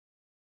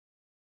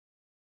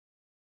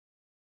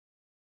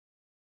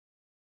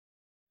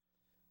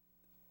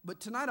But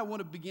tonight I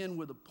want to begin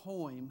with a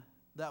poem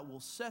that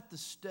will set the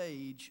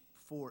stage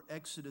for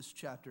Exodus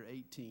chapter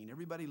 18.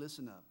 Everybody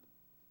listen up.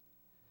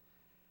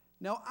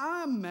 Now,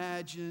 I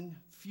imagine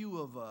few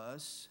of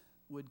us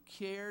would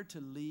care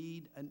to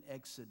lead an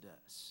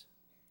exodus.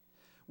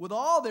 With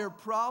all their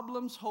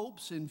problems,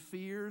 hopes, and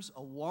fears,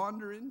 a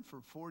wandering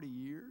for 40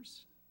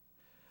 years.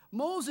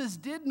 Moses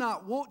did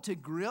not want to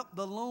grip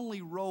the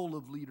lonely role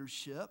of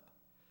leadership,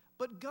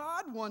 but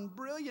God, one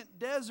brilliant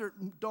desert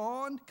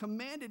dawn,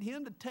 commanded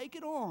him to take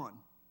it on.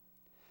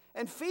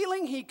 And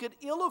feeling he could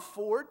ill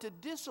afford to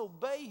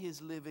disobey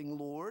his living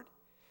Lord,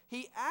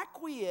 he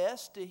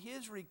acquiesced to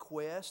his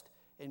request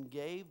and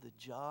gave the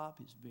job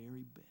his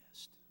very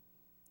best.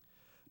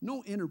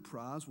 No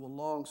enterprise will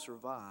long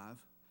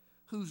survive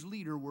whose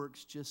leader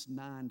works just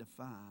 9 to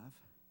 5.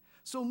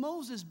 So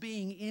Moses,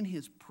 being in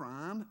his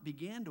prime,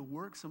 began to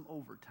work some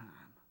overtime.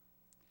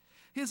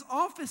 His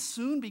office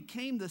soon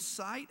became the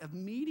site of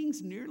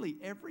meetings nearly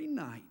every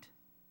night.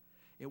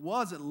 It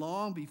wasn't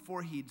long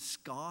before he'd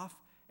scoff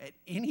at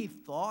any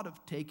thought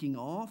of taking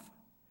off.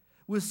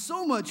 With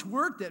so much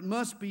work that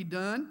must be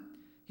done,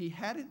 he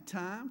hadn't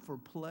time for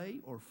play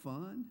or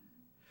fun,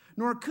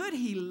 nor could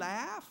he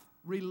laugh,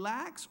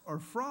 relax, or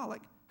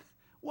frolic.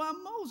 Why,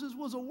 Moses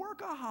was a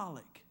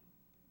workaholic.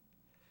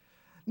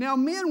 Now,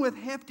 men with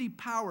hefty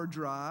power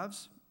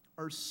drives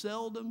are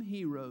seldom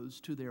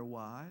heroes to their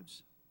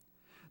wives.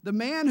 The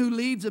man who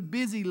leads a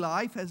busy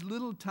life has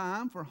little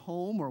time for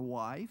home or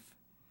wife.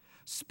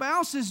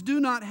 Spouses do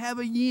not have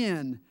a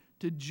yen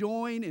to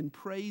join in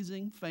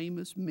praising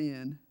famous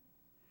men.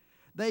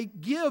 They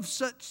give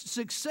such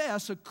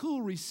success a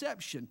cool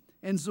reception,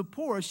 and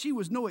Zipporah, she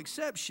was no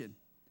exception.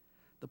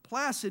 The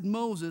placid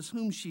Moses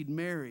whom she'd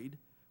married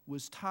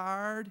was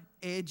tired,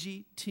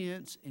 edgy,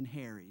 tense, and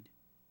harried.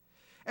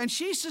 And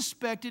she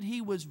suspected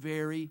he was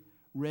very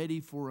ready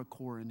for a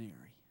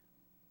coronary.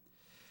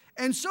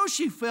 And so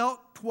she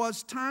felt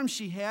 'twas time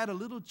she had a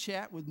little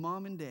chat with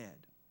Mom and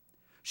Dad.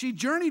 She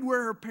journeyed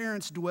where her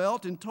parents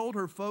dwelt and told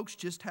her folks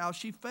just how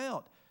she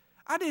felt.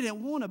 I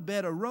didn't want a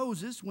bed of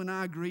roses when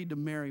I agreed to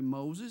marry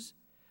Moses.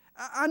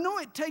 I know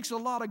it takes a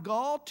lot of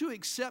gall to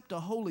accept a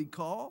holy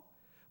call,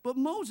 but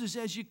Moses,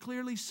 as you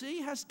clearly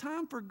see, has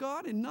time for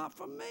God and not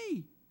for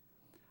me.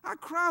 I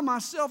cry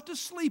myself to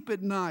sleep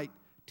at night.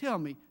 Tell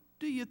me,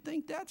 do you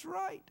think that's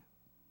right?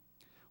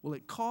 Well,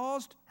 it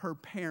caused her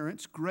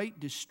parents great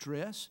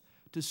distress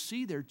to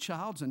see their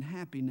child's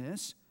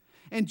unhappiness.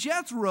 And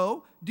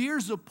Jethro, dear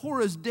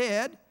Zipporah's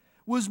dad,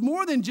 was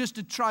more than just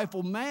a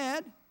trifle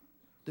mad.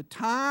 The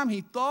time,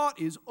 he thought,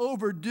 is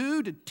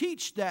overdue to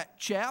teach that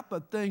chap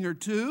a thing or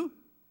two.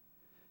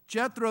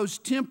 Jethro's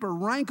temper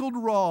rankled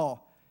raw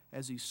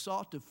as he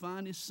sought to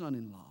find his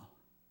son-in-law.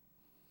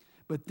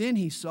 But then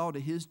he saw to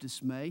his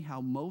dismay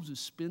how Moses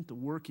spent the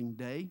working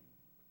day.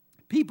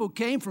 People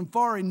came from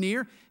far and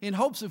near in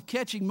hopes of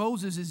catching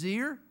Moses'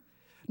 ear.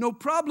 No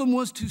problem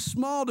was too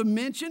small to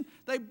mention.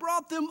 They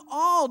brought them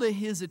all to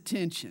his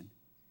attention.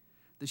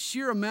 The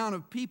sheer amount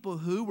of people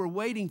who were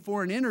waiting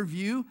for an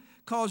interview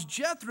caused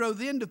Jethro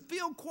then to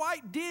feel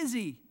quite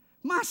dizzy.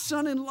 My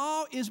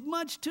son-in-law is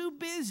much too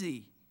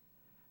busy.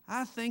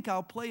 I think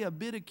I'll play a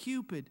bit of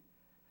Cupid.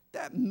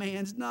 That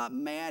man's not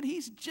mad,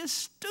 he's just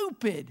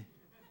stupid.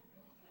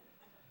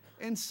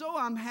 And so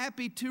I'm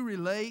happy to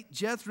relate,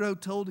 Jethro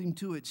told him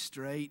to it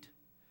straight.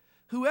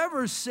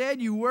 Whoever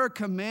said you were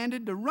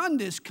commanded to run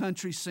this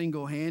country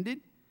single-handed,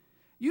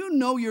 you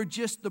know you're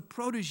just the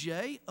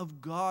protege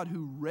of God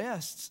who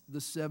rests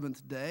the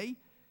seventh day.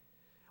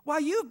 Why,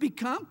 you've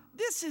become,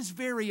 this is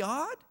very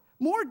odd,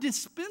 more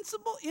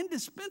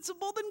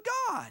indispensable than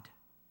God.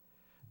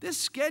 This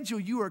schedule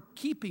you are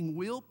keeping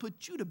will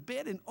put you to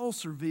bed in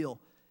Ulcerville,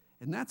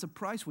 and that's a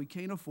price we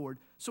can't afford.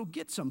 So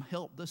get some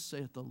help, thus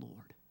saith the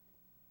Lord.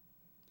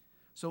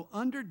 So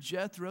under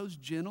Jethro's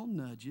gentle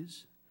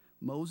nudges,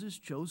 Moses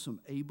chose some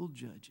able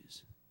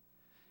judges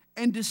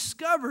and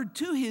discovered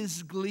to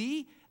his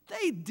glee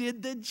they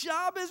did the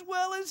job as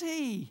well as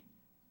he.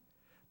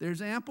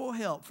 There's ample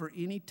help for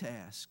any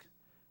task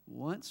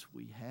once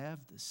we have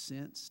the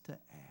sense to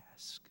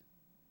ask.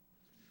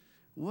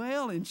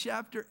 Well, in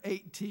chapter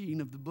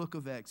 18 of the book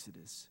of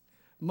Exodus,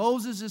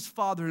 Moses'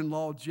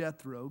 father-in-law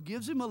Jethro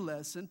gives him a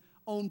lesson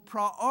on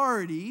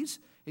priorities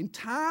in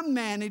time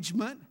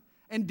management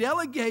and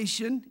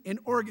delegation and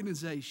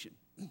organization.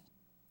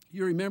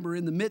 You remember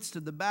in the midst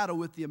of the battle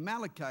with the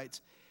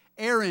Amalekites,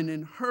 Aaron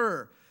and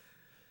Hur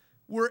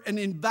were an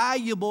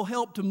invaluable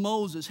help to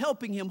Moses,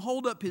 helping him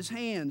hold up his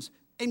hands.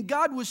 And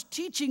God was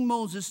teaching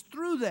Moses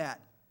through that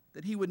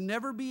he would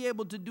never be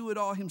able to do it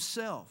all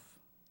himself.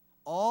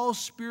 All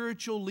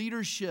spiritual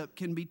leadership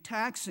can be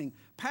taxing.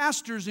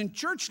 Pastors and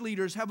church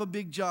leaders have a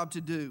big job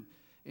to do.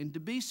 And to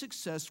be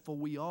successful,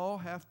 we all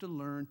have to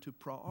learn to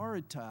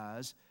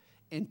prioritize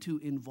and to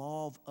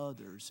involve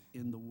others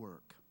in the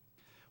work.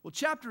 Well,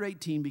 chapter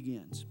 18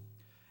 begins.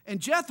 And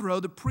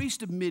Jethro, the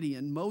priest of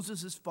Midian,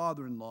 Moses'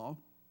 father-in-law,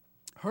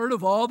 heard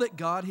of all that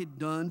God had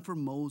done for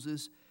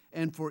Moses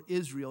and for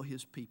Israel,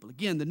 his people.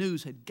 Again, the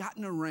news had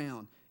gotten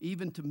around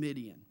even to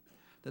Midian,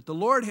 that the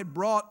Lord had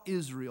brought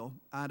Israel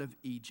out of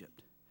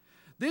Egypt.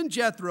 Then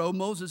Jethro,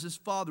 Moses'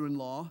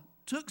 father-in-law,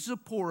 took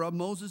Zipporah,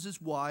 Moses'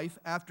 wife,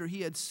 after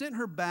he had sent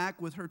her back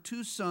with her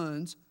 2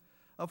 sons,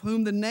 of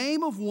whom the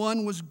name of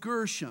one was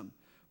Gershom.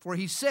 For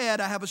he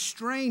said, I have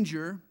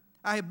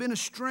been a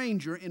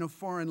stranger in a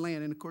foreign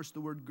land. And of course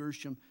the word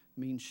Gershom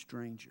means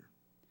stranger.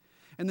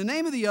 And the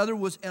name of the other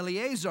was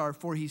Eleazar,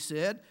 for he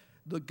said,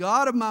 the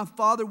God of my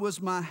father was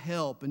my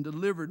help and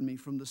delivered me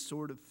from the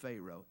sword of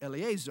Pharaoh.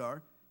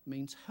 Eleazar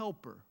means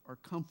helper or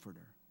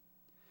comforter.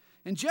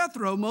 And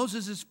Jethro,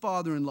 Moses'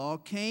 father-in-law,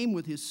 came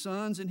with his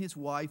sons and his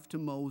wife to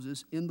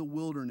Moses in the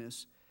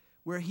wilderness,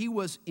 where he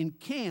was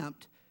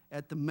encamped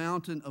at the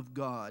mountain of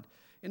God.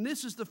 And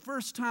this is the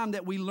first time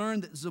that we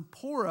learn that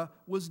Zipporah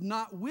was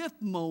not with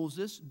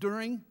Moses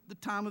during the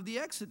time of the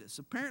Exodus.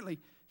 Apparently,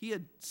 he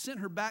had sent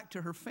her back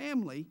to her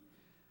family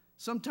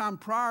sometime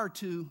prior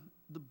to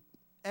the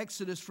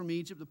Exodus from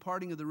Egypt, the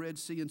parting of the Red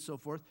Sea and so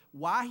forth.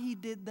 Why he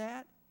did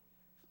that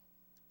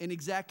and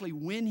exactly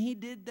when he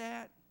did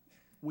that,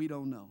 we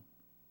don't know.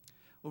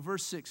 Well,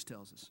 verse 6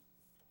 tells us.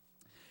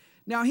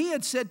 Now he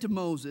had said to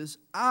Moses,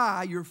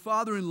 I, your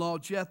father-in-law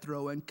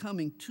Jethro, am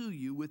coming to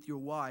you with your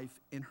wife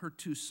and her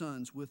 2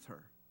 sons with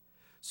her.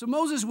 So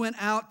Moses went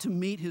out to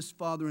meet his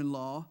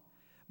father-in-law,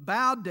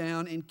 bowed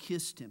down and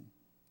kissed him.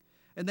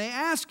 And they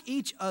asked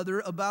each other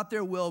about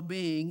their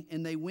well-being,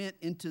 and they went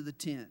into the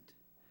tent.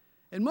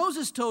 And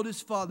Moses told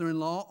his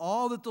father-in-law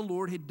all that the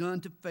Lord had done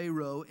to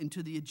Pharaoh and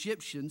to the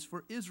Egyptians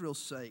for Israel's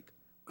sake,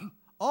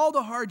 all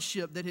the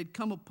hardship that had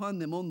come upon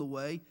them on the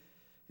way,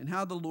 and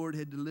how the Lord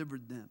had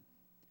delivered them.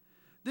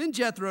 Then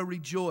Jethro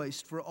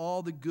rejoiced for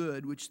all the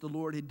good which the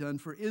Lord had done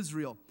for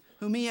Israel,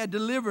 whom he had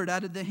delivered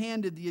out of the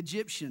hand of the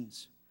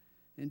Egyptians.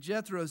 And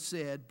Jethro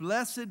said,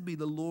 Blessed be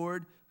the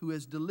Lord who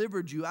has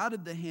delivered you out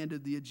of the hand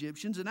of the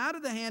Egyptians and out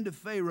of the hand of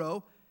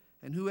Pharaoh,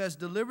 and who has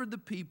delivered the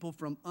people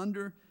from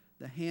under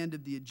the hand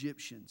of the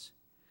Egyptians.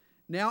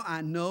 Now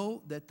I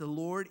know that the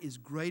Lord is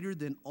greater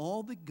than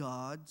all the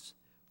gods,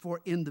 for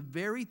in the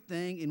very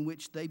thing in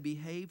which they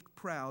behaved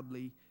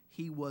proudly,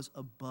 he was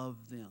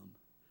above them.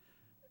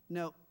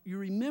 Now, you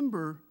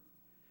remember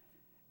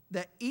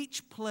that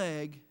each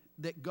plague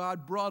that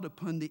God brought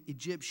upon the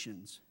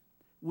Egyptians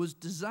was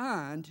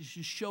designed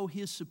to show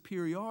his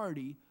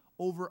superiority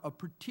over a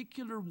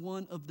particular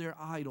one of their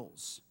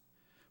idols.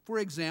 For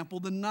example,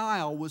 the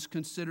Nile was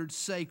considered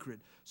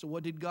sacred. So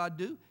what did God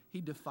do? He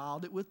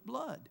defiled it with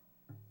blood.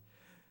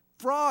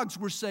 Frogs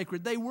were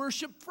sacred. They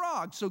worshiped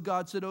frogs. So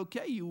God said,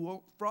 okay, you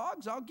want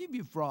frogs? I'll give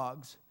you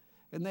frogs.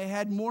 And they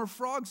had more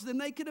frogs than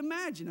they could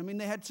imagine. I mean,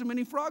 they had so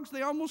many frogs,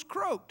 they almost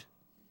croaked.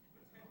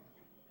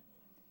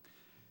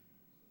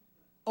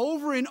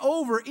 Over and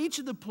over, each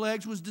of the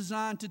plagues was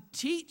designed to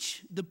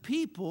teach the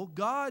people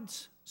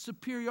God's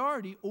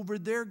superiority over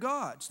their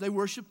gods. They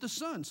worshiped the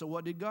sun. So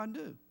what did God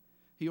do?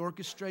 He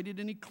orchestrated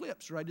an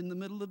eclipse right in the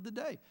middle of the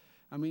day.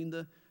 I mean,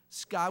 the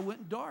sky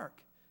went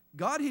dark.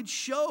 God had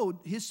showed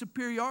his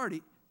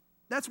superiority.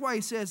 That's why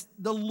he says,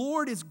 the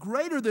Lord is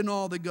greater than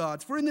all the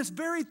gods. For in this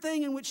very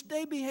thing in which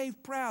they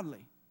behaved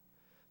proudly,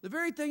 the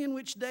very thing in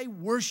which they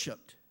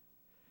worshiped,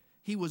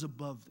 he was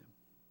above them.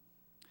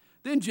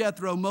 Then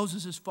Jethro,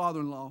 Moses'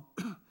 father-in-law,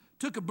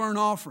 took a burnt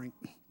offering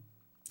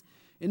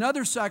and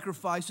other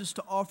sacrifices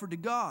to offer to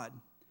God.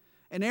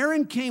 And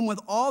Aaron came with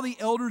all the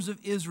elders of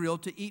Israel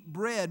to eat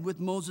bread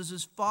with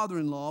Moses'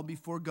 father-in-law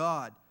before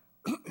God.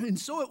 And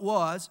so it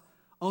was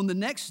on the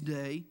next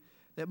day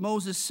that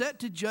Moses set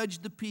to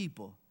judge the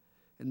people.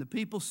 And the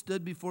people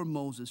stood before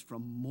Moses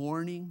from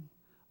morning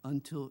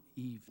until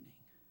evening.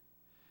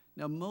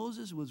 Now,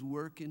 Moses was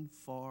working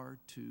far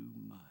too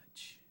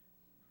much.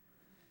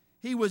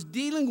 He was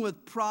dealing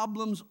with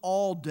problems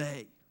all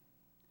day.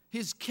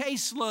 His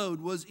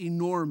caseload was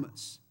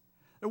enormous.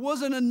 There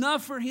wasn't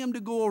enough for him to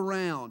go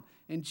around.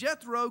 And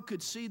Jethro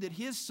could see that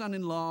his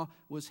son-in-law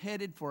was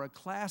headed for a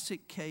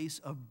classic case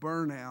of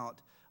burnout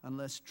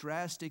unless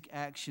drastic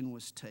action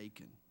was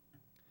taken.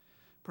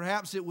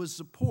 Perhaps it was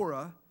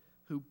Zipporah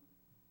who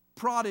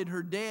prodded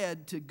her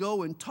dad to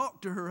go and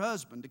talk to her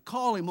husband, to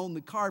call him on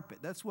the carpet.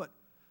 That's what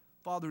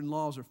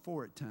father-in-laws are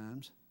for at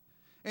times.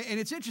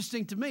 And it's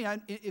interesting to me,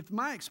 if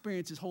my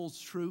experience holds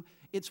true,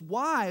 it's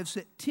wives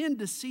that tend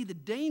to see the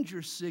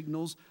danger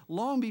signals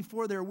long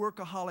before their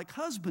workaholic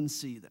husbands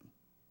see them.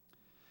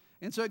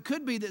 And so it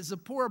could be that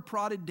Zipporah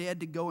prodded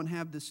dad to go and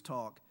have this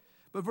talk.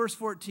 But verse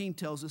 14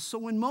 tells us, so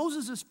when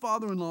Moses'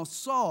 father-in-law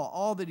saw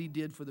all that he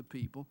did for the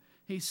people,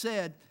 he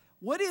said,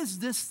 what is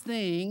this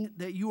thing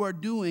that you are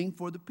doing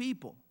for the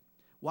people?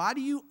 Why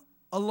do you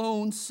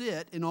alone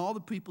sit and all the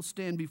people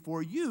stand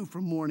before you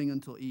from morning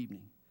until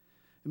evening?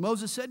 And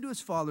Moses said to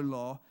his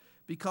father-in-law,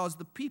 because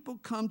the people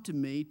come to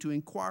me to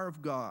inquire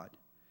of God.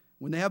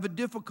 When they have a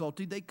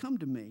difficulty, they come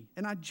to me,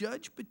 and I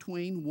judge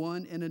between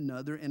one and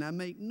another, and I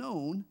make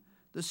known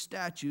the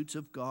statutes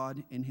of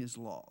God and his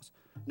laws.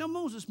 Now,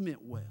 Moses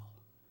meant well.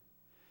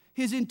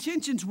 His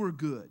intentions were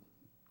good.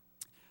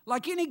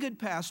 Like any good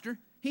pastor,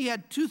 he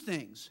had two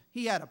things.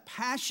 He had a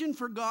passion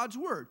for God's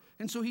word,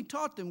 and so he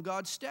taught them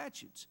God's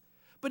statutes.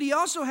 But he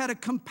also had a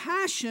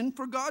compassion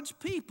for God's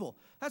people.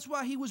 That's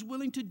why he was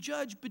willing to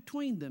judge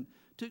between them,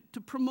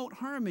 to promote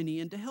harmony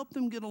and to help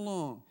them get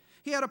along.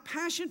 He had a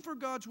passion for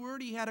God's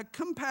word. He had a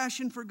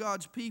compassion for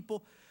God's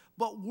people.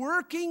 But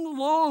working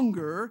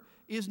longer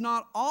is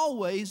not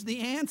always the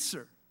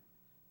answer.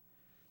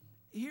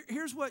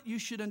 Here's what you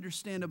should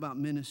understand about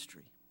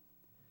ministry.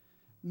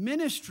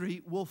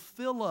 Ministry will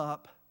fill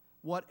up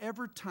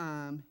whatever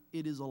time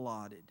it is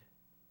allotted.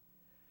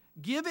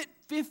 Give it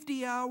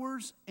 50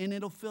 hours and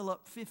it'll fill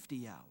up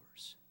 50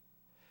 hours.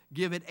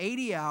 Give it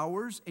 80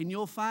 hours and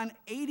you'll find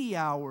 80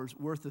 hours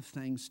worth of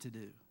things to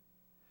do.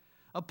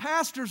 A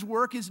pastor's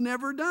work is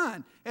never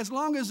done. As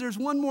long as there's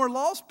one more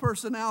lost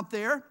person out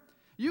there,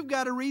 you've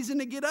got a reason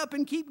to get up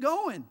and keep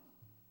going.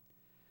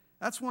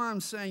 That's why I'm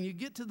saying you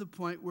get to the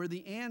point where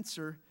the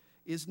answer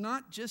is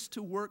not just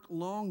to work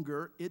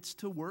longer, it's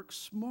to work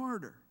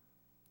smarter.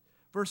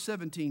 Verse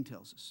 17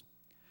 tells us,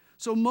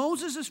 "So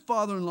Moses, his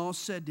father-in-law,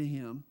 said to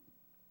him,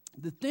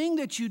 'The thing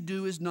that you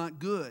do is not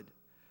good.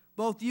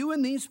 Both you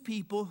and these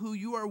people who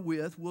you are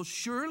with will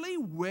surely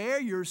wear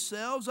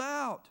yourselves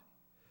out.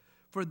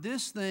 For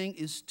this thing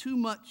is too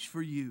much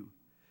for you.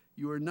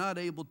 You are not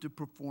able to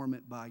perform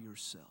it by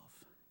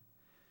yourself.'"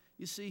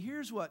 You see,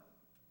 here's what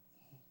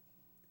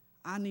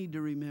I need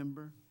to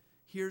remember.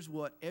 Here's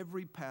what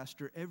every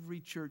pastor,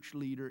 every church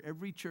leader,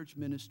 every church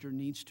minister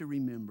needs to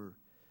remember.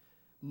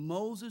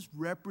 Moses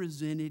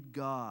represented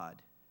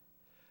God,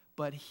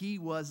 but he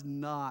was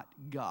not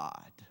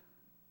God.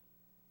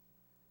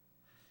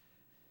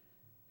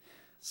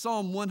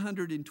 Psalm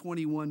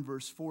 121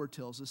 verse 4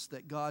 tells us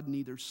that God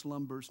neither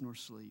slumbers nor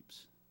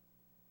sleeps.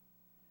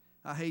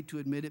 I hate to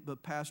admit it,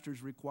 but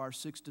pastors require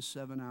 6 to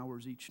 7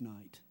 hours each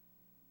night.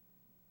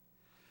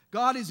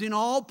 God is in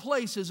all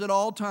places at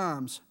all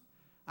times.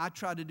 I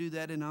try to do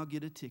that and I'll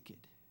get a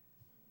ticket.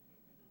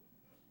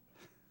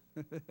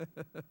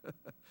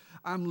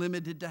 I'm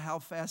limited to how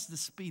fast the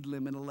speed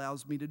limit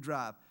allows me to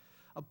drive.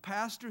 A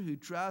pastor who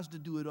tries to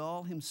do it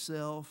all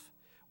himself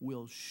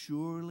will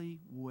surely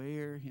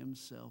wear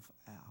himself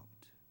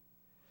out.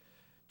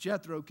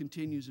 Jethro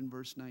continues in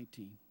verse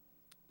 19.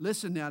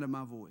 "Listen now to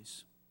my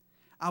voice.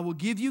 I will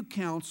give you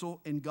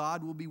counsel and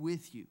God will be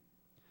with you.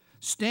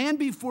 Stand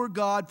before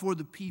God for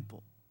the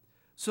people,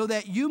 so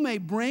that you may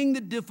bring the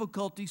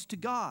difficulties to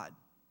God.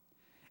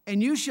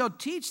 And you shall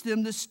teach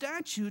them the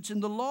statutes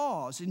and the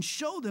laws, and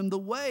show them the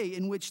way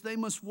in which they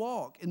must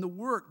walk and the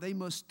work they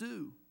must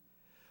do.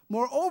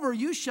 Moreover,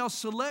 you shall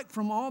select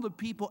from all the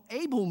people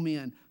able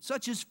men,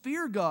 such as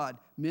fear God,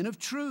 men of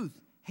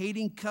truth,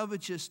 hating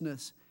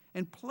covetousness,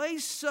 and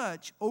place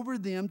such over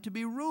them to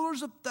be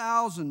rulers of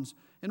thousands,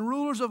 and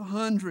rulers of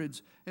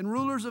hundreds, and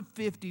rulers of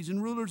 50s,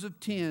 and rulers of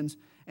 10s,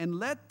 and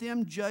let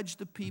them judge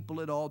the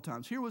people at all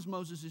times." Here was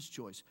Moses'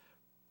 choice.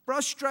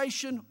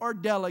 Frustration or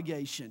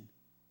delegation.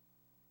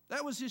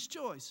 That was his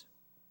choice.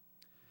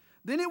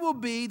 "Then it will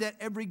be that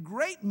every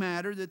great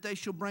matter that they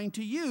shall bring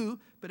to you,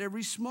 but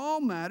every small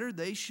matter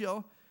they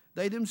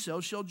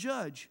themselves shall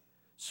judge.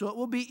 So it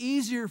will be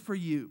easier for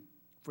you,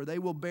 for they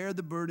will bear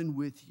the burden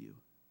with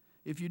you.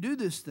 If you do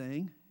this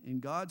thing,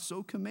 and God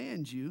so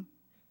commands you,"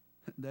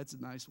 that's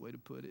a nice way to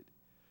put it.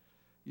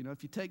 You know,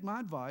 if you take my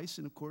advice,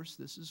 and of course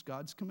this is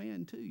God's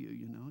command to you,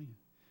 you know.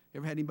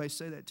 Ever had anybody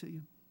say that to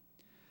you?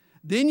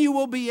 "Then you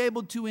will be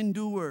able to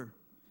endure,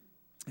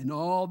 and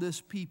all this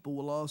people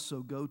will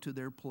also go to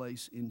their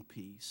place in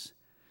peace."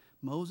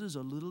 Moses,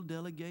 a little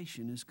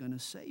delegation is going to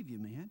save you,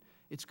 man.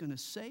 It's going to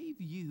save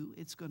you.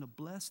 It's going to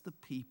bless the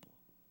people.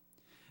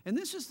 And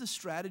this is the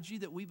strategy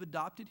that we've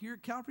adopted here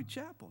at Calvary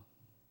Chapel.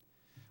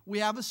 We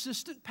have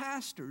assistant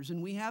pastors,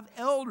 and we have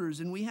elders,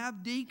 and we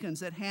have deacons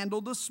that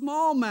handle the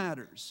small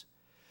matters.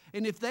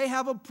 And if they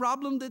have a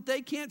problem that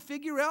they can't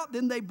figure out,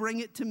 then they bring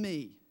it to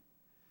me.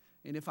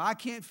 And if I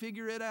can't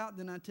figure it out,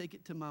 then I take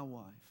it to my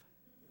wife.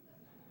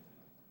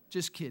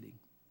 Just kidding.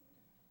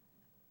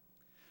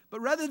 But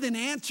rather than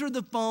answer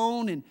the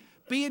phone and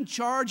be in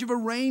charge of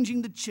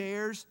arranging the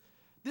chairs,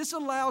 this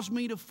allows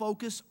me to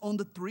focus on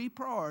the 3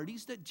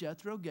 priorities that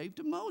Jethro gave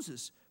to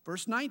Moses.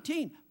 Verse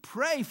 19,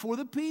 pray for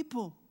the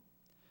people.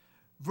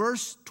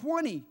 Verse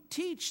 20,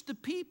 teach the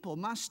people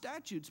my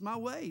statutes, my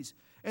ways.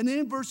 And then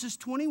in verses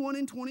 21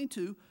 and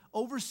 22,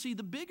 oversee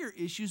the bigger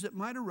issues that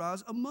might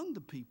arise among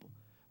the people.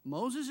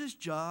 Moses'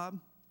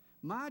 job,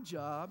 my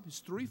job, is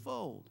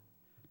threefold.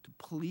 To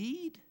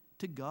plead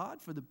to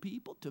God for the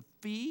people, to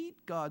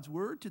feed God's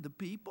word to the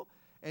people,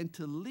 and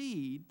to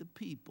lead the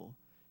people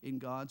in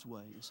God's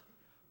ways.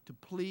 To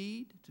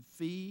plead, to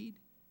feed,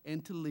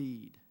 and to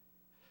lead.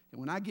 And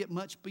when I get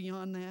much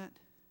beyond that,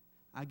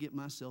 I get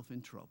myself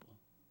in trouble.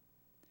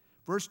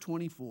 Verse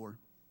 24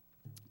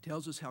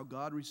 tells us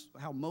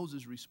how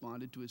Moses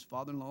responded to his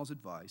father-in-law's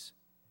advice,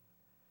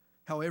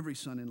 how every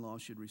son-in-law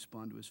should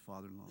respond to his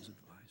father-in-law's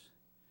advice.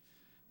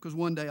 Because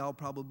one day I'll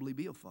probably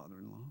be a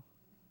father-in-law.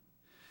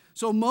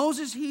 So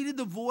Moses heeded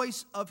the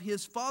voice of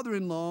his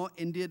father-in-law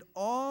and did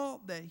all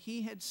that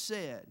he had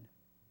said.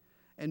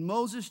 And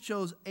Moses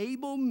chose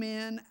able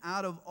men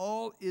out of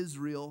all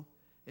Israel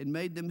and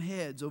made them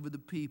heads over the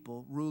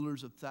people,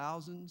 rulers of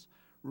thousands,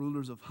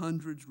 rulers of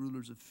hundreds,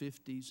 rulers of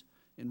 50s,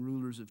 and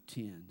rulers of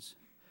 10s.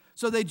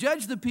 So they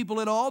judged the people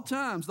at all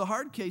times. The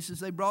hard cases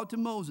they brought to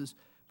Moses,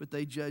 but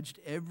they judged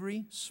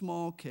every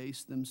small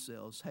case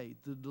themselves. Hey,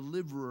 the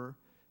deliverer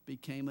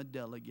became a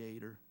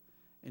delegator,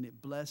 and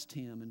it blessed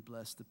him and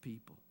blessed the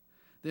people.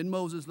 Then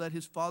Moses let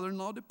his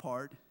father-in-law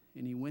depart,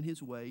 and he went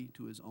his way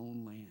to his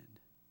own land.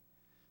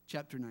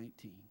 Chapter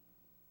 19.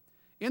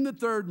 In the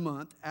 3rd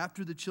month,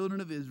 after the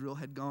children of Israel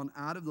had gone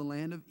out of the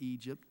land of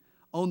Egypt,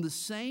 on the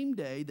same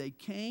day they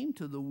came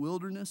to the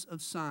wilderness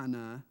of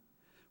Sinai,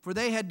 for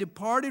they had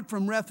departed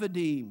from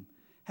Rephidim,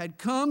 had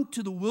come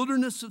to the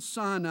wilderness of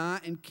Sinai,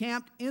 and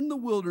camped in the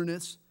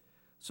wilderness.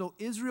 So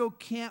Israel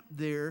camped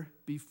there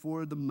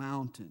before the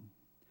mountain.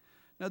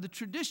 Now the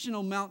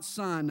traditional Mount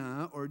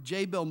Sinai, or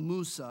Jebel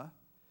Musa,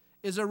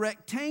 is a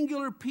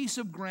rectangular piece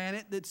of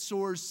granite that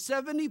soars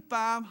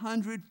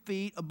 7,500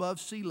 feet above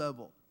sea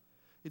level.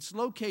 It's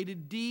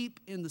located deep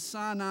in the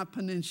Sinai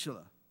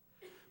Peninsula.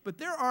 But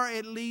there are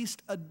at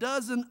least a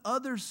dozen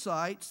other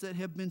sites that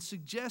have been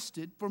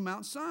suggested for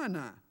Mount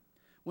Sinai.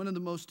 One of the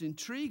most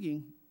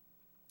intriguing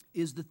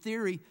is the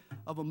theory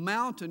of a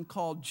mountain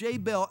called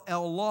Jebel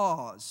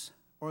el-Lawz,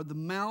 or the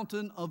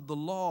Mountain of the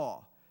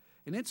Law.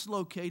 And it's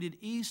located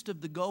east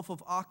of the Gulf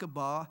of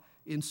Aqaba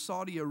in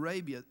Saudi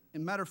Arabia.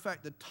 As a matter of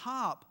fact, the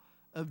top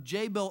of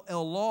Jebel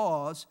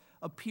el-Lawz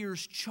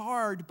appears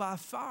charred by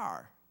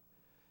fire,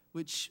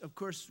 which, of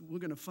course, we're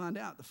going to find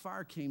out. The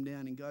fire came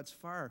down and God's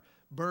fire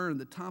burned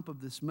the top of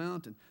this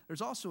mountain.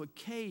 There's also a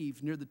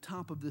cave near the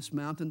top of this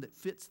mountain that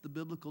fits the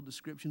biblical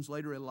descriptions.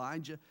 Later,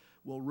 Elijah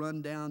will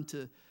run down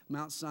to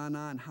Mount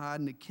Sinai and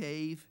hide in a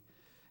cave.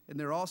 And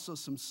there are also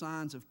some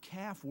signs of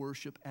calf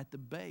worship at the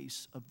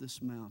base of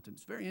this mountain.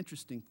 It's a very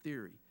interesting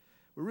theory.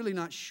 We're really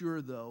not sure,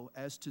 though,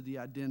 as to the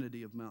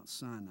identity of Mount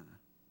Sinai.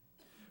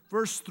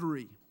 Verse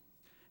 3,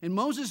 and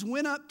Moses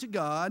went up to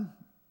God,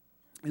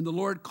 and the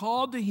Lord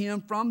called to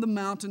him from the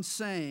mountain,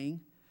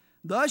 saying,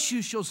 thus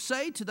you shall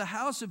say to the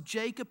house of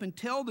Jacob and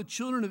tell the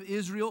children of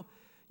Israel,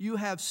 you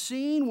have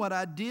seen what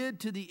I did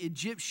to the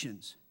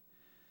Egyptians.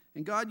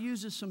 And God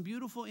uses some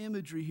beautiful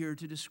imagery here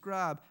to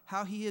describe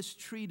how he has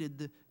treated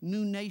the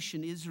new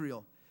nation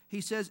Israel.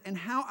 He says, and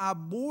how I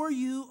bore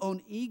you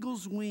on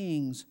eagle's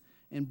wings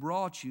and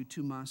brought you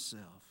to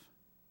myself.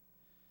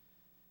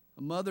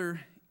 A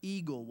mother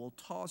eagle will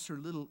toss her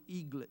little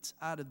eaglets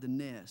out of the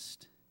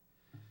nest.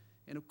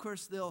 And of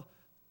course, they'll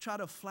try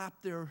to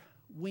flap their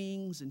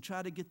wings and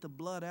try to get the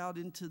blood out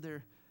into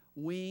their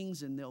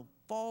wings, and they'll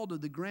fall to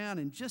the ground.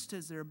 And just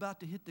as they're about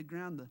to hit the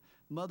ground, the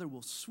mother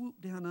will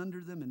swoop down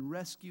under them and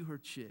rescue her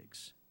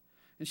chicks.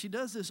 And she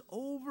does this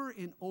over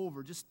and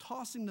over, just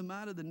tossing them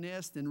out of the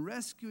nest and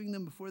rescuing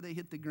them before they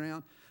hit the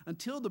ground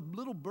until the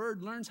little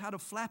bird learns how to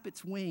flap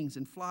its wings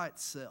and fly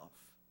itself.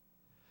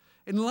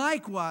 And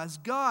likewise,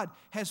 God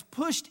has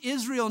pushed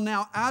Israel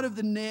now out of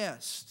the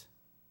nest.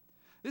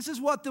 This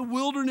is what the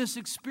wilderness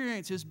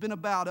experience has been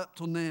about up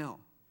till now.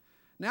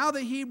 Now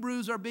the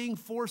Hebrews are being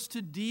forced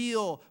to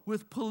deal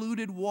with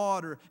polluted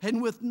water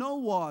and with no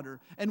water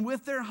and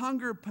with their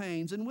hunger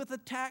pains and with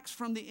attacks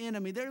from the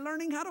enemy. They're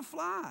learning how to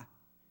fly.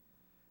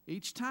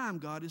 Each time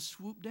God has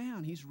swooped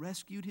down, he's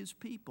rescued his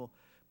people,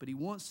 but he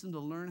wants them to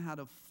learn how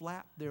to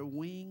flap their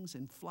wings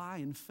and fly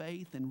in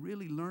faith and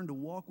really learn to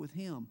walk with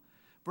him.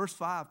 Verse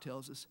 5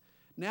 tells us,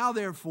 now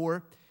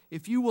therefore,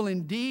 if you will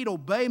indeed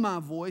obey my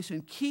voice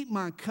and keep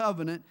my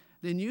covenant,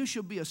 then you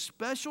shall be a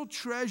special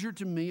treasure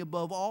to me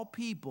above all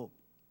people.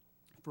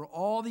 For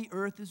all the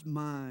earth is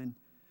mine,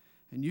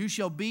 and you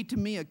shall be to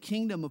me a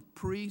kingdom of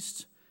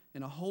priests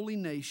and a holy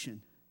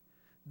nation.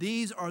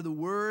 These are the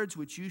words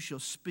which you shall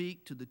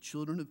speak to the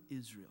children of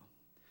Israel.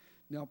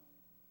 Now,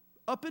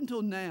 up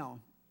until now,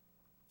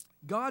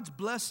 God's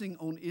blessing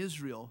on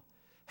Israel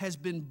has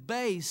been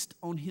based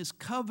on his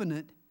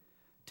covenant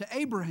to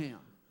Abraham.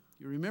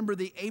 You remember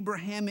the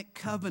Abrahamic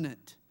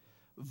covenant,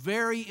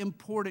 very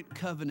important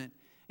covenant,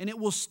 and it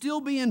will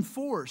still be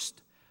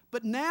enforced.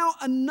 But now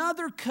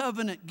another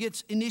covenant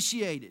gets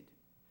initiated.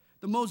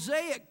 The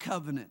Mosaic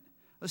covenant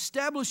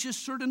establishes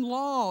certain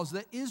laws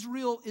that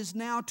Israel is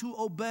now to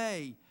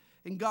obey,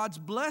 and God's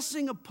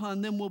blessing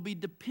upon them will be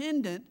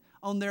dependent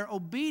on their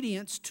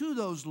obedience to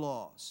those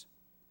laws.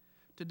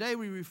 Today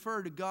we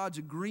refer to God's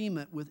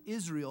agreement with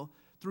Israel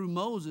through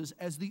Moses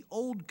as the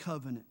Old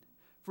Covenant,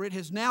 for it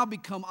has now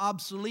become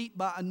obsolete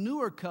by a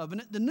newer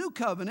covenant, the new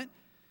covenant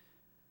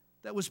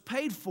that was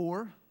paid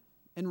for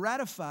and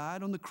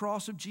ratified on the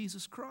cross of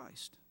Jesus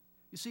Christ.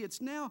 You see, it's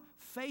now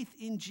faith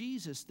in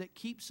Jesus that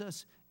keeps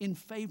us in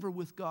favor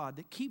with God,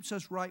 that keeps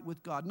us right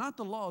with God, not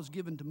the laws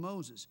given to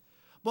Moses.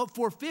 But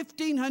for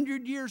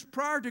 1,500 years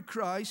prior to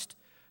Christ,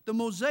 the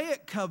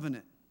Mosaic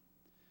covenant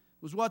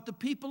was what the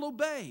people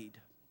obeyed.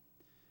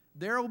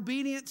 Their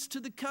obedience to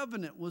the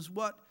covenant was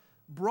what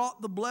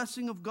brought the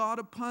blessing of God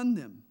upon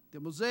them. The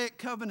Mosaic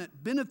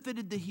covenant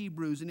benefited the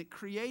Hebrews, and it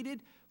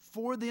created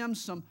for them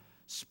some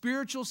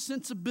spiritual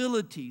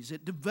sensibilities.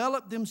 It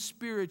developed them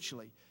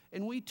spiritually.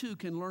 And we too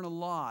can learn a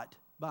lot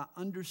by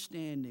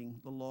understanding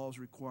the law's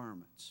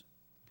requirements.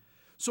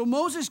 So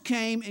Moses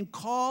came and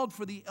called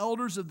for the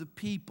elders of the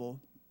people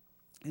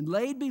and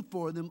laid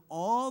before them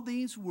all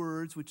these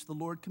words which the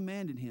Lord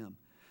commanded him.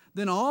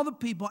 Then all the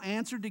people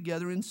answered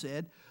together and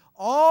said,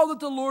 all that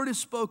the Lord has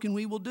spoken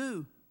we will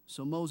do.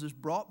 So Moses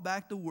brought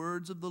back the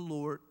words of the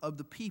Lord, of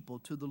the people,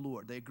 to the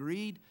Lord. They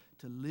agreed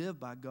to live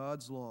by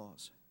God's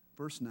laws.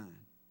 Verse 9.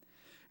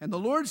 And the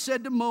Lord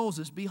said to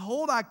Moses,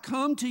 behold, I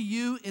come to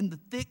you in the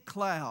thick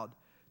cloud,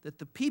 that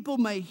the people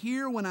may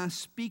hear when I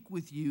speak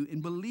with you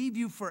and believe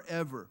you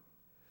forever.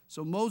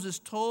 So Moses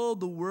told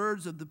the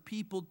words of the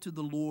people to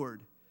the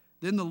Lord.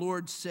 Then the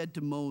Lord said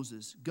to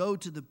Moses, go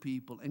to the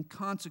people and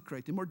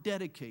consecrate them or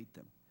dedicate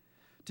them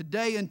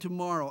today and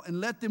tomorrow, and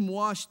let them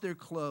wash their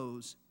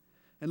clothes,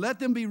 and let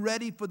them be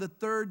ready for the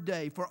third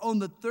day. For on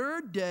the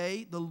third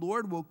day the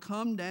Lord will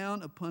come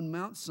down upon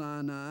Mount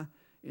Sinai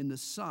in the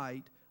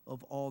sight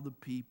of all the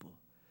people.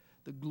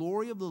 The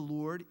glory of the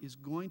Lord is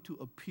going to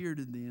appear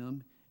to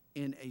them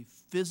in a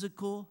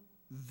physical,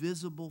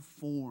 visible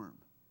form.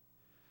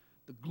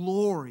 The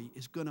glory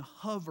is going to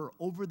hover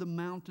over the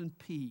mountain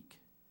peak.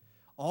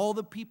 All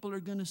the people are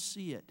going to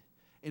see it.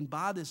 And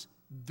by this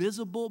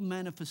visible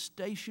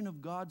manifestation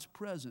of God's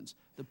presence,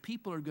 the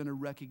people are going to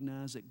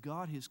recognize that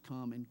God has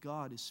come and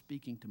God is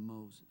speaking to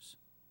Moses.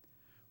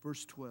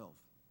 Verse 12.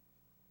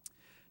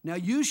 Now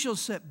you shall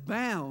set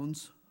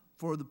bounds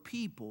for the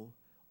people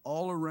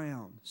all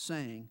around,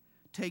 saying,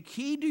 take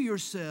heed to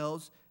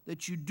yourselves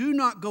that you do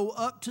not go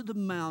up to the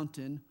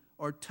mountain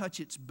or touch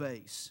its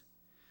base.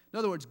 In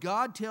other words,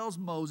 God tells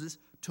Moses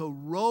to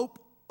rope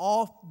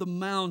off the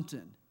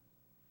mountain.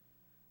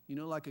 You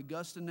know, like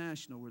Augusta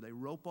National, where they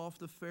rope off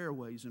the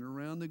fairways and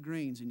around the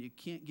greens and you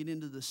can't get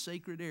into the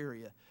sacred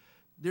area.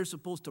 They're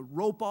supposed to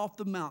rope off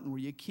the mountain where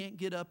you can't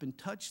get up and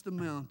touch the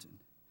mountain.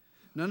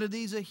 None of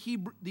these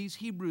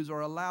Hebrews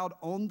are allowed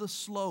on the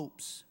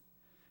slopes.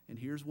 And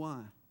here's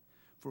why.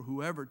 For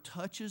whoever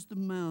touches the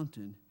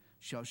mountain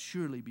shall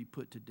surely be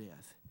put to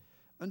death.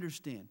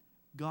 Understand,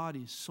 God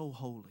is so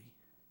holy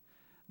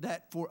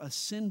that for a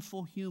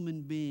sinful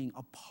human being,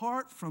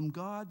 apart from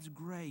God's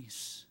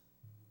grace,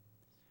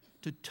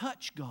 to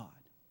touch God,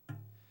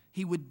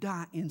 he would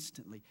die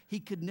instantly.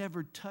 He could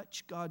never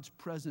touch God's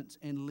presence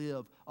and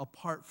live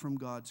apart from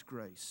God's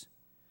grace.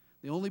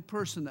 The only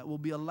person that will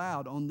be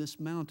allowed on this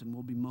mountain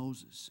will be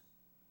Moses.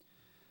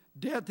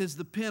 Death is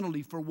the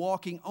penalty for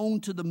walking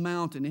onto the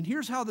mountain. And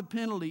here's how the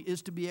penalty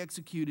is to be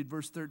executed.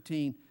 Verse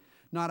 13.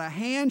 Not a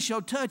hand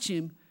shall touch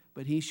him,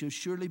 but he shall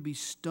surely be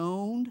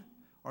stoned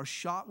or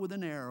shot with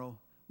an arrow,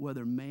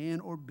 whether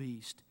man or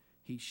beast,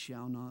 he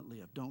shall not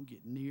live. Don't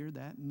get near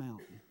that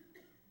mountain.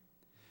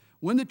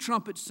 When the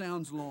trumpet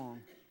sounds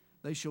long,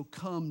 they shall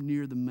come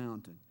near the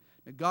mountain.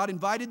 Now God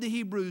invited the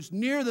Hebrews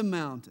near the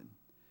mountain,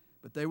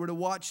 but they were to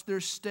watch their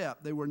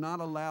step. They were not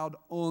allowed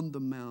on the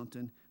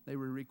mountain. They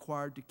were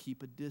required to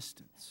keep a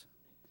distance.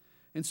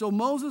 And so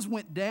Moses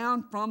went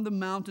down from the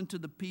mountain to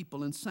the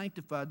people and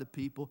sanctified the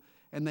people,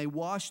 and they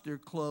washed their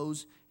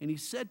clothes. And he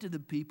said to the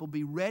people,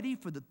 be ready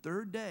for the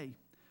third day.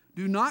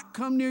 Do not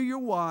come near your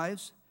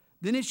wives.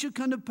 Then it shall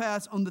come to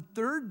pass on the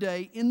third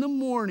day in the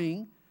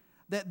morning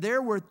that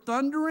there were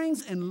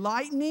thunderings and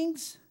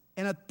lightnings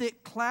and a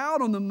thick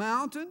cloud on the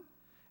mountain,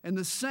 and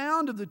the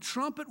sound of the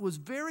trumpet was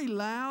very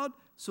loud,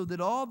 so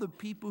that all the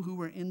people who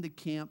were in the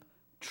camp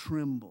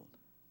trembled.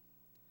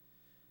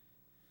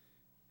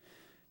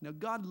 Now,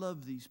 God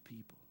loved these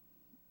people.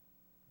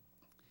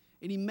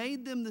 And he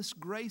made them this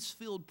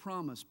grace-filled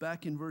promise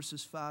back in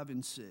verses 5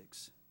 and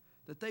 6,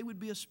 that they would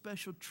be a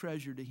special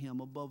treasure to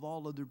him above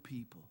all other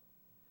people,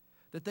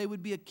 that they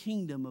would be a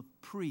kingdom of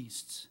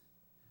priests,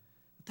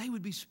 that they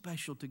would be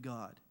special to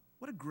God.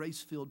 What a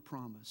grace-filled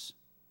promise.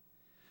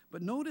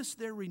 But notice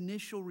their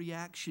initial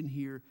reaction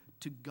here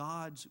to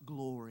God's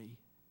glory.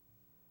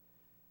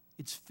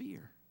 It's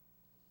fear.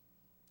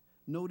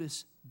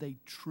 Notice they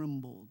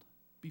trembled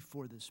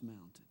before this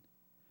mountain.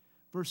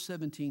 Verse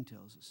 17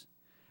 tells us,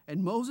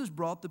 and Moses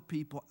brought the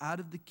people out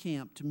of the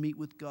camp to meet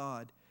with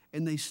God,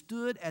 and they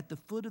stood at the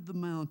foot of the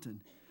mountain.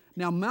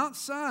 Now Mount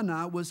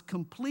Sinai was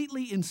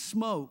completely in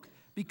smoke,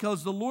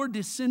 because the Lord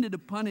descended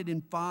upon it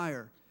in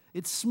fire.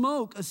 Its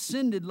smoke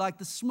ascended like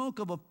the smoke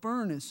of a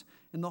furnace,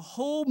 and the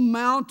whole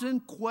mountain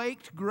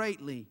quaked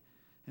greatly.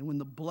 And when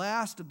the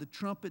blast of the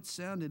trumpet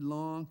sounded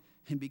long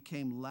and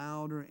became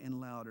louder and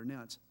louder.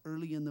 Now it's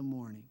early in the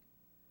morning.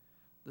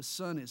 The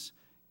sun is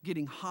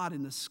getting hot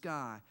in the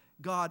sky.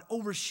 God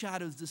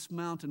overshadows this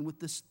mountain with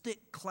this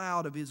thick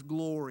cloud of his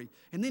glory.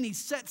 And then he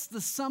sets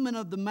the summit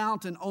of the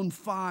mountain on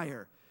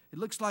fire. It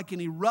looks like an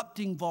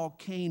erupting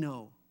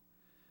volcano.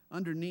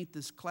 Underneath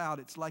this cloud,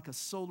 it's like a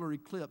solar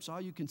eclipse. All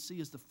you can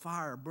see is the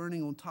fire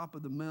burning on top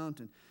of the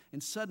mountain.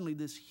 And suddenly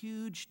this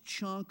huge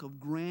chunk of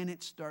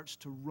granite starts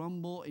to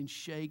rumble and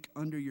shake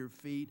under your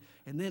feet.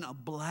 And then a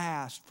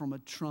blast from a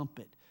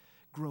trumpet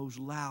grows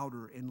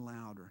louder and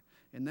louder.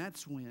 And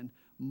that's when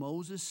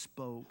Moses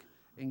spoke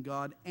and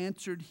God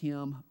answered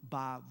him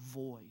by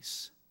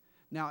voice.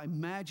 Now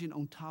imagine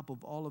on top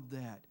of all of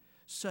that,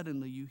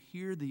 suddenly you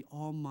hear the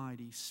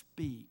Almighty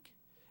speak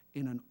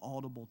in an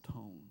audible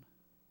tone.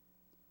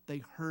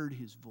 They heard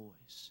his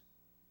voice.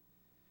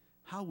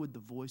 How would the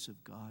voice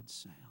of God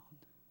sound?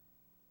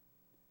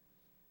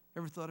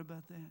 Ever thought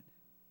about that?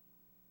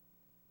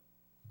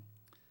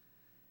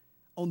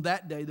 On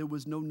that day, there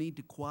was no need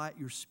to quiet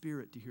your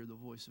spirit to hear the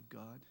voice of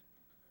God.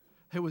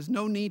 There was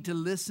no need to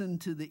listen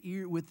to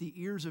with the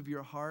ears of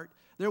your heart.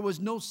 There was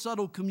no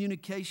subtle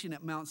communication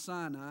at Mount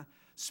Sinai.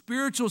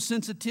 Spiritual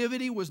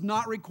sensitivity was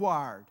not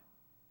required.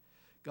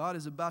 God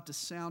is about to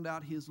sound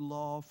out His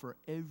law for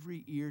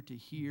every ear to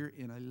hear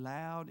in a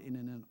loud and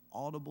in an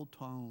audible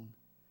tone.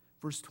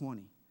 Verse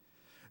 20.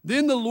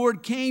 Then the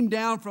Lord came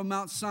down from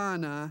Mount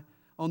Sinai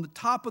on the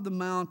top of the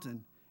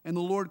mountain, and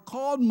the Lord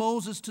called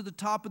Moses to the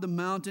top of the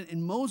mountain,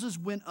 and Moses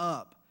went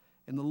up.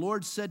 And the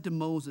Lord said to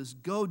Moses,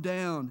 "Go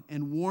down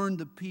and warn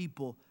the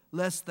people,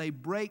 lest they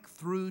break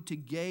through to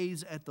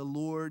gaze at the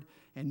Lord,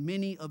 and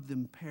many of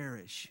them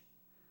perish.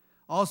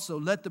 Also,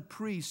 let the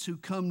priests who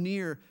come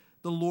near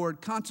the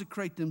Lord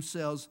consecrate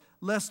themselves,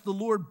 lest the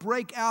Lord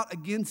break out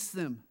against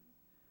them."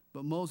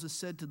 But Moses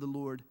said to the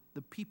Lord,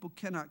 "The people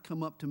cannot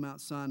come up to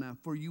Mount Sinai,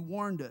 for you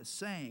warned us,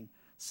 saying,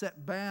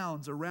 'Set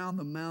bounds around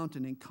the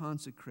mountain and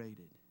consecrate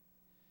it.'"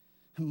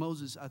 And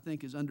Moses, I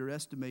think, is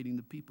underestimating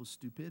the people's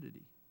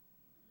stupidity.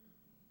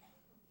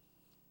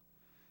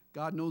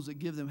 God knows that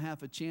give them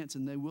half a chance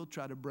and they will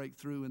try to break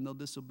through and they'll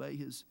disobey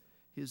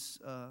His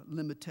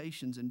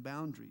limitations and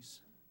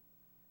boundaries.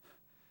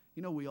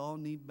 You know, we all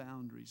need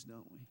boundaries,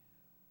 don't we?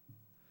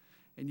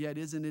 And yet,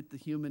 isn't it the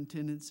human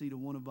tendency to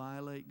want to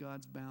violate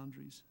God's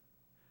boundaries?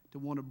 To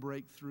want to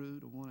break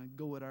through, to want to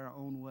go it our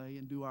own way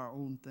and do our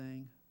own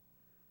thing?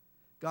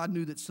 God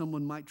knew that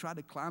someone might try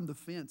to climb the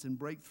fence and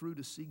break through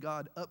to see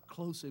God up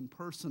close and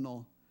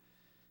personal.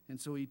 And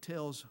so He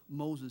tells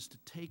Moses to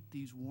take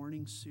these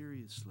warnings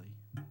seriously.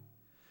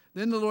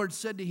 Then the Lord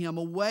said to him,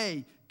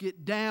 "Away,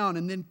 get down,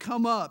 and then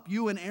come up,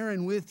 you and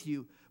Aaron with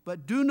you.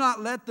 But do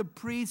not let the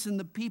priests and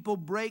the people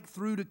break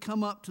through to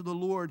come up to the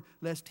Lord,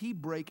 lest He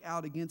break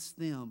out against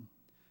them."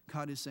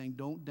 God is saying,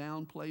 don't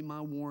downplay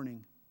my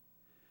warning.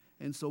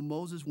 And so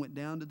Moses went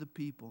down to the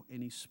people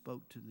and he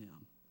spoke to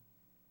them.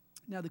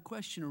 Now the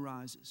question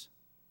arises,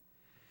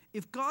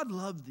 if God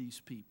loved these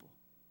people,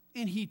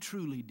 and He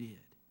truly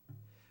did,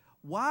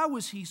 why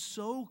was He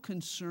so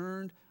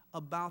concerned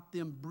about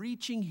them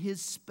breaching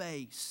His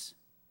space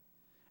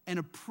and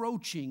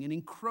approaching and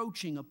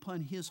encroaching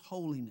upon His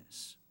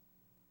holiness?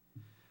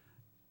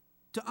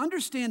 To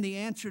understand the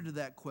answer to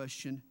that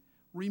question,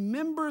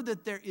 remember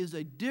that there is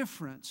a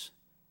difference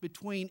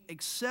between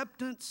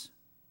acceptance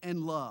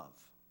and love.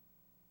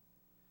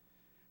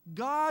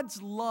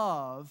 God's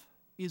love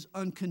is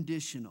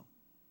unconditional.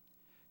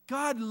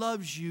 God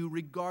loves you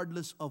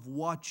regardless of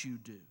what you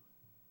do.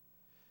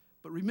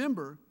 But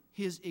remember,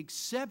 His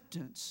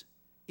acceptance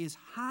is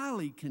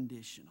highly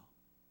conditional.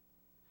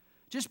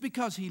 Just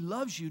because He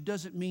loves you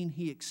doesn't mean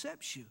He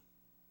accepts you.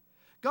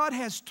 God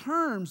has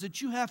terms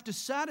that you have to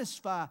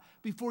satisfy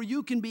before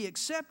you can be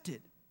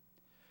accepted.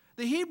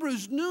 The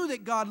Hebrews knew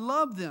that God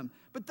loved them,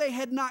 but they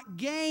had not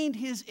gained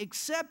His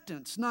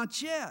acceptance, not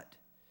yet.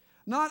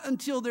 Not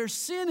until their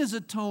sin is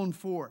atoned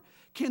for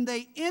can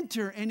they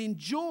enter and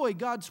enjoy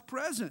God's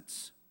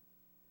presence.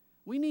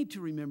 We need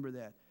to remember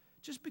that.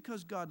 Just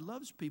because God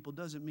loves people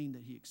doesn't mean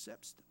that He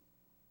accepts them.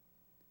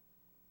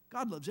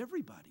 God loves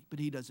everybody, but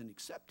He doesn't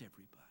accept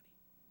everybody.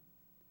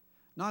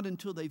 Not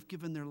until they've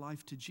given their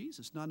life to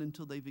Jesus, not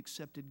until they've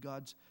accepted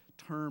God's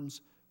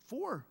terms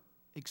for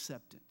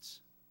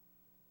acceptance.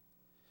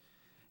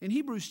 In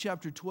Hebrews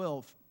chapter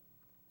 12,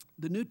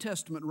 the New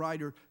Testament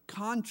writer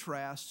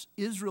contrasts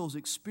Israel's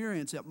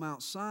experience at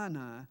Mount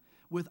Sinai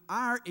with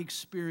our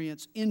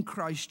experience in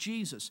Christ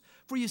Jesus.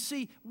 For you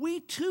see,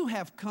 we too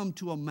have come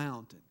to a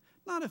mountain.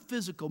 Not a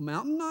physical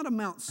mountain, not a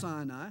Mount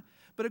Sinai,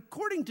 but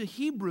according to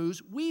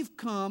Hebrews, we've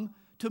come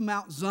to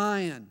Mount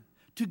Zion,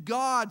 to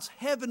God's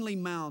heavenly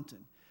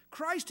mountain.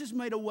 Christ has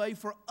made a way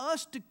for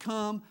us to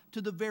come to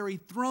the very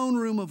throne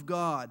room of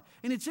God.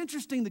 And it's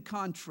interesting the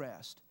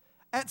contrast.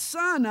 At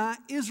Sinai,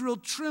 Israel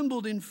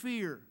trembled in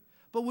fear.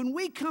 But when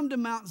we come to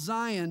Mount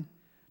Zion,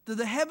 to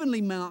the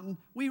heavenly mountain,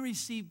 we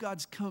receive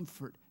God's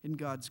comfort and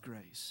God's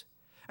grace.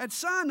 At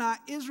Sinai,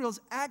 Israel's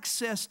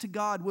access to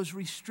God was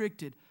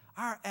restricted.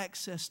 Our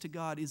access to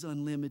God is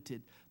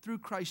unlimited. Through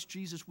Christ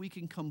Jesus, we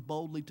can come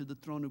boldly to the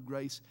throne of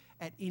grace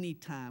at any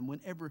time,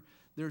 whenever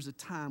there's a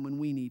time when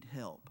we need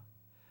help.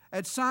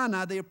 At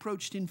Sinai, they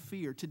approached in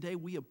fear. Today,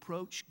 we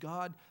approach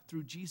God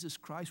through Jesus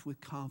Christ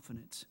with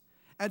confidence.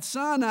 At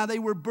Sinai, they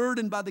were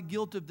burdened by the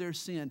guilt of their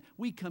sin.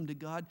 We come to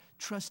God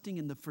trusting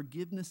in the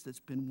forgiveness that's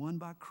been won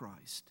by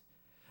Christ.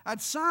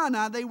 At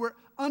Sinai, they were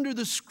under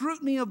the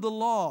scrutiny of the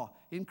law.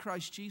 In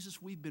Christ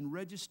Jesus, we've been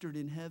registered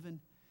in heaven.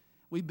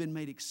 We've been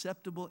made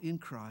acceptable in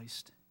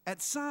Christ.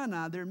 At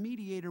Sinai, their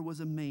mediator was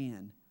a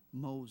man,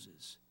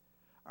 Moses.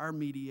 Our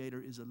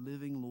mediator is a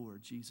living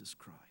Lord, Jesus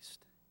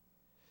Christ.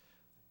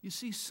 You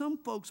see, some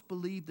folks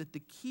believe that the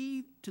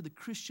key to the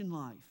Christian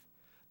life,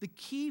 the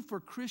key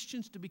for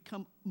Christians to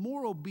become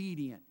more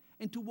obedient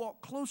and to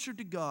walk closer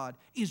to God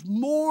is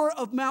more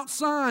of Mount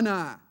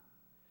Sinai,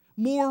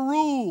 more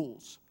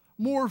rules,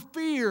 more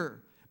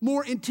fear,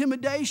 more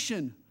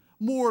intimidation,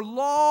 more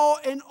law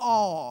and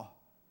awe.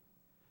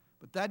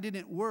 But that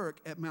didn't work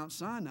at Mount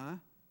Sinai.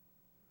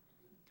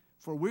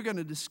 For we're going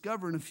to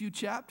discover in a few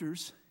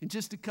chapters, in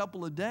just a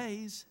couple of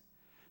days,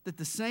 that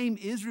the same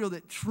Israel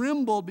that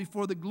trembled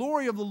before the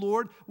glory of the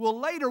Lord will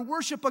later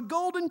worship a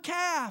golden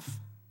calf.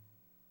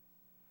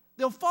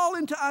 They'll fall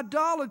into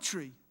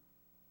idolatry.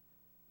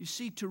 You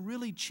see, to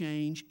really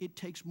change, it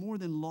takes more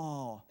than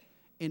law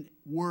and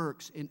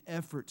works and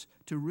efforts.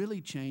 To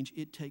really change,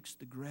 it takes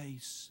the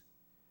grace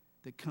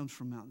that comes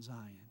from Mount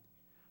Zion,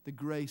 the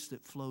grace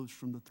that flows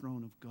from the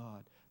throne of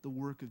God, the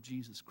work of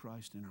Jesus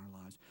Christ in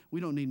our lives.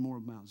 We don't need more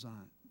of Mount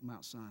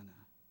Sinai.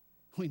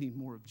 We need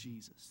more of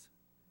Jesus.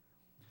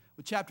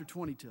 But chapter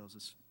 20 tells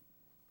us,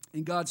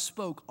 and God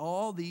spoke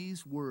all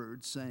these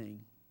words,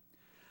 saying,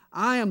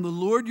 I am the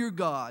Lord your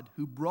God,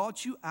 who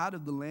brought you out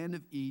of the land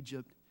of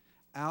Egypt,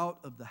 out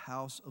of the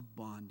house of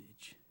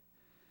bondage.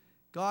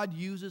 God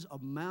uses a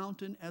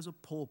mountain as a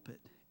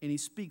pulpit, and he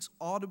speaks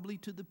audibly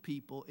to the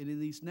people. And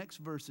in these next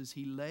verses,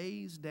 he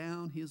lays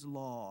down his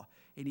law,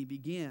 and he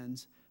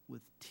begins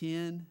with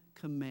 10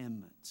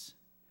 commandments.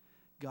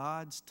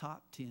 God's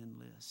top 10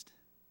 list,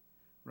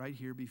 right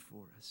here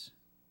before us.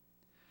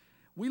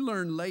 We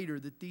learn later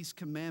that these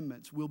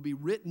commandments will be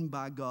written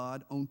by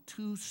God on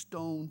 2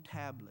 stone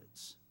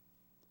tablets.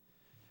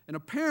 And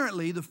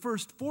apparently, the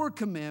first 4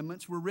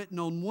 commandments were written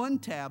on 1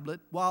 tablet,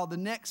 while the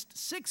next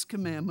 6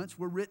 commandments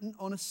were written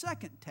on a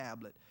 2nd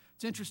tablet.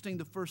 It's interesting,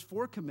 the first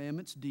 4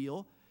 commandments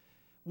deal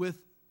with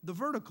the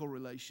vertical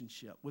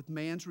relationship, with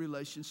man's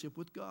relationship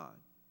with God.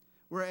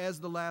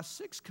 Whereas the last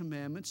 6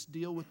 commandments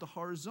deal with the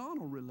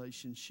horizontal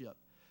relationship,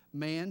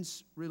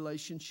 man's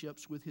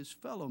relationships with his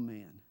fellow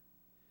man.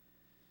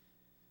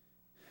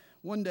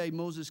 One day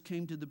Moses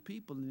came to the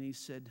people and he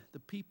said, the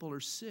people are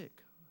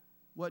sick.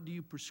 What do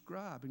you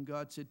prescribe? And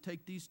God said,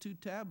 take these 2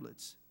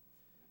 tablets.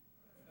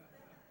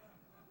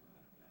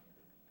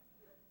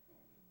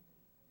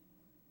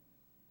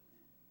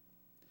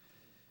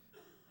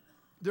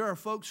 There are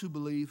folks who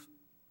believe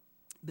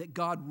that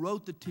God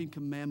wrote the 10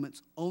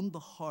 commandments on the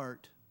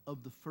heart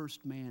of the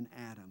first man,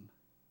 Adam.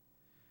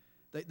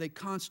 They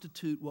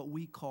constitute what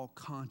we call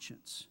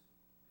conscience.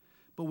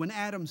 But when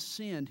Adam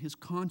sinned, his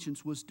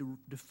conscience was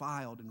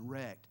defiled and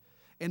wrecked,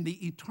 and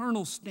the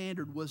eternal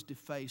standard was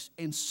defaced.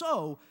 And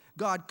so,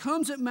 God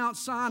comes at Mount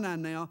Sinai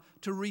now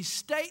to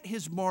restate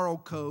his moral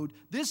code,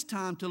 this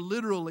time to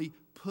literally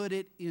put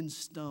it in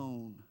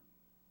stone.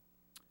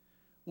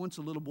 Once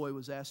a little boy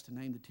was asked to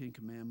name the 10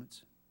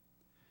 commandments,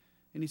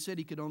 and he said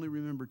he could only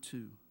remember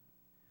 2.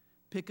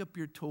 Pick up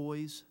your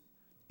toys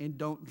and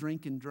don't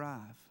drink and drive.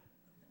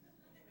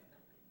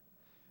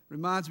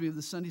 Reminds me of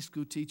the Sunday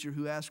school teacher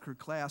who asked her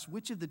class,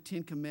 which of the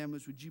 10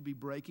 commandments would you be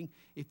breaking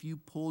if you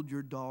pulled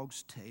your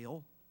dog's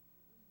tail?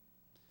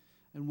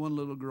 And one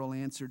little girl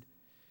answered,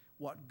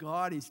 what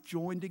God has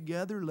joined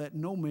together, let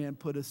no man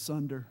put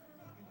asunder.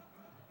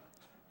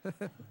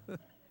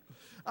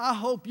 I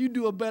hope you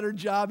do a better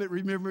job at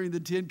remembering the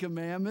 10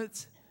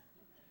 commandments.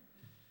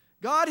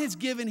 God has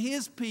given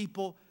his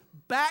people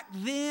back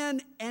then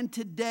and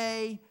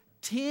today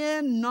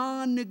 10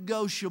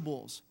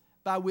 non-negotiables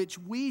by which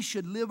we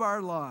should live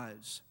our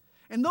lives.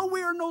 And though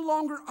we are no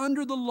longer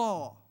under the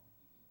law,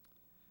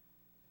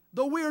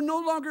 though we are no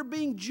longer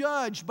being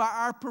judged by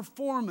our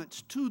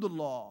performance to the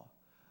law,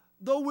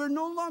 though we're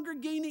no longer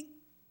gaining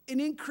an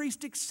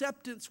increased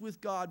acceptance with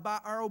God by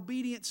our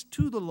obedience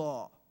to the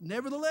law,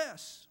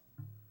 nevertheless,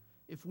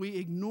 if we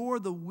ignore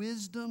the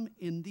wisdom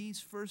in these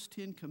first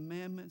 10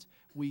 commandments,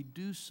 we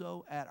do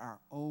so at our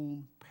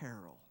own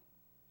peril.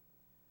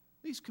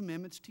 These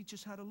commandments teach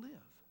us how to live.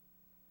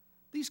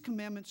 These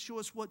commandments show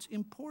us what's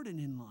important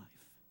in life,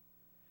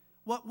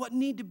 what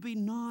need to be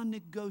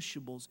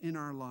non-negotiables in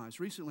our lives.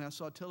 Recently, I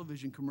saw a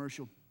television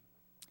commercial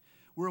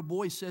where a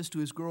boy says to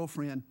his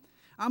girlfriend,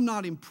 I'm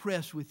not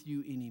impressed with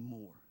you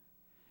anymore.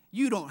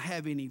 You don't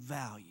have any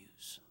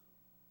values.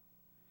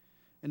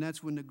 And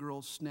that's when the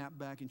girl snapped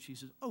back and she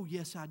says, oh,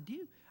 yes, I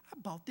do. I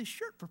bought this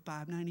shirt for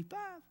 $5.95.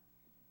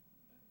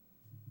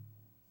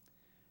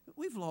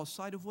 We've lost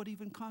sight of what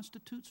even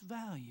constitutes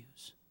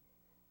values.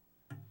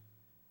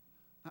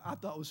 I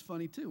thought it was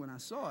funny, too, when I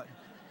saw it.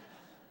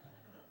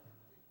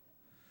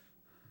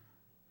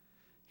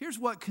 Here's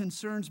what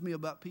concerns me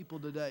about people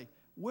today.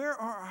 Where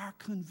are our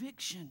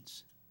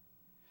convictions?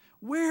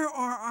 Where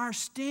are our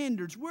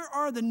standards? Where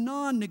are the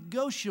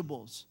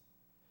non-negotiables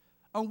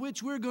on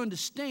which we're going to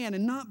stand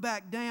and not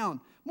back down?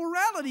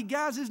 Morality,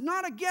 guys, is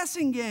not a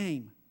guessing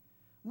game.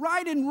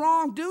 Right and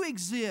wrong do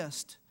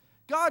exist.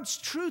 God's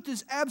truth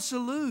is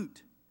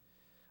absolute.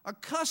 A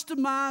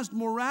customized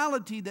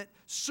morality that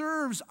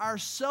serves our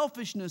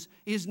selfishness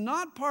is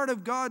not part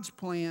of God's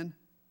plan.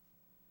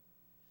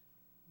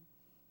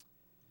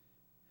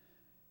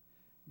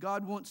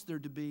 God wants there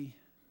to be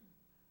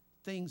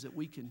things that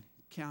we can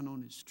count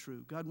on as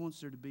true. God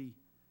wants there to be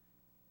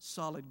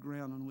solid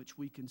ground on which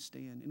we can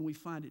stand. And we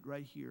find it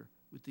right here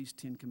with these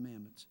 10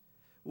 commandments.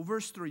 Well,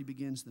 verse 3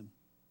 begins them.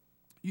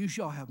 You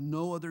shall have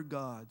no other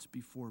gods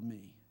before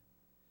me.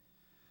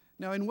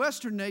 Now, in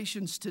Western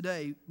nations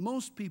today,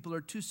 most people are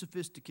too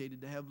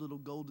sophisticated to have little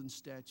golden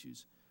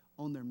statues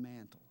on their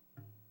mantle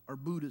or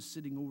Buddhas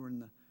sitting over in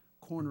the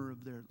corner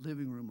of their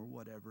living room or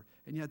whatever.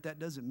 And yet that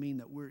doesn't mean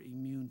that we're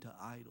immune to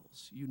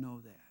idols. You know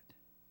that.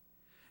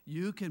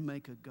 You can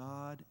make a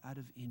god out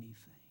of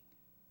anything.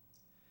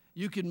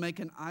 You can make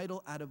an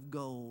idol out of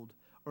gold,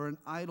 or an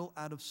idol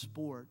out of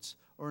sports,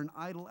 or an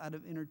idol out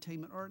of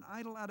entertainment, or an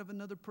idol out of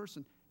another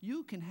person.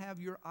 You can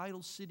have your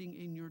idol sitting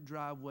in your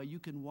driveway. You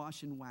can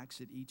wash and wax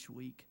it each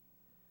week.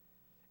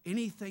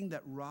 Anything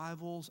that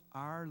rivals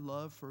our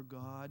love for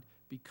God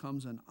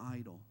becomes an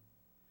idol.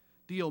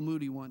 D.L.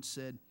 Moody once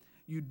said,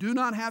 "You do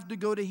not have to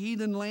go to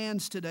heathen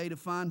lands today to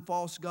find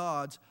false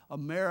gods.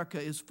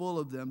 America is full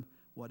of them.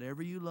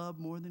 Whatever you love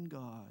more than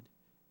God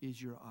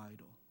is your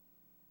idol.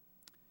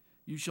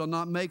 You shall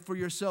not make for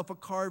yourself a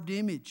carved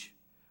image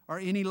or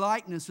any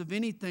likeness of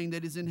anything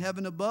that is in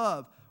heaven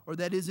above, or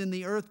that is in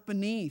the earth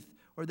beneath,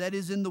 or that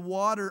is in the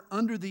water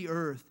under the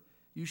earth.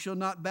 You shall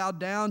not bow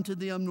down to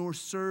them nor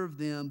serve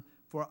them.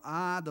 For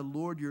I, the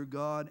Lord your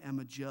God, am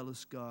a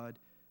jealous God,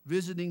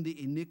 visiting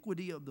the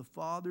iniquity of the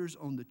fathers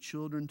on the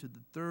children to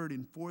the third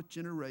and fourth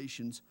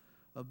generations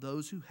of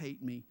those who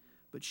hate me,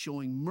 but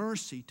showing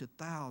mercy to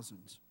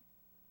thousands,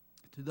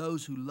 to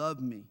those who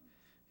love me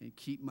and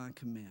keep my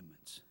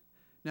commandments."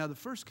 Now, the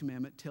first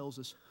commandment tells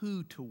us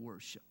who to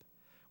worship,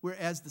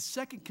 whereas the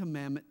second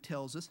commandment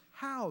tells us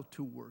how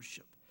to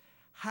worship,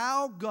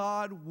 how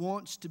God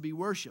wants to be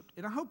worshiped.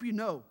 And I hope you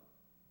know,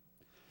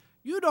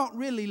 you don't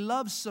really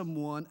love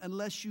someone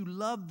unless you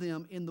love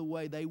them in the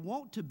way they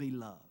want to be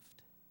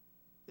loved.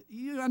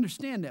 You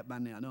understand that by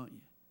now, don't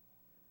you?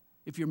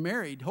 If you're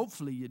married,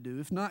 hopefully you do.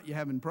 If not, you're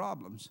having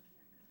problems.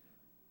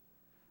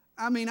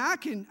 I mean, I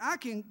can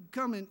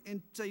come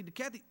and say to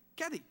Kathy,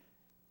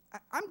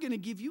 I'm going to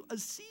give you a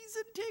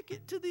season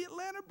ticket to the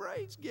Atlanta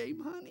Braves game,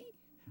 honey.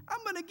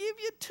 I'm going to give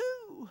you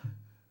 2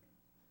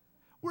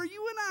 where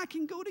you and I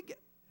can go together.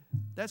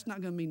 That's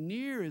not going to mean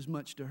near as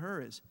much to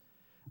her as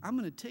I'm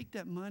going to take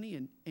that money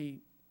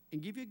and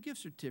give you a gift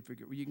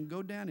certificate where you can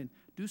go down and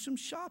do some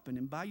shopping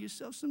and buy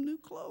yourself some new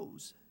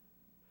clothes.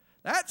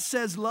 That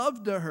says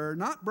love to her,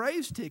 not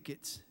Braves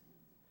tickets.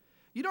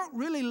 You don't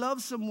really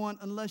love someone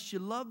unless you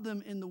love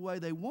them in the way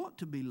they want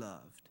to be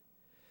loved.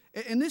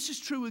 And this is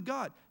true with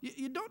God.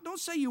 You don't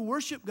say you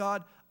worship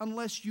God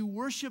unless you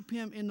worship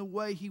Him in the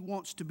way He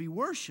wants to be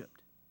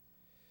worshiped.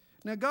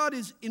 Now, God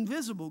is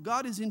invisible.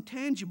 God is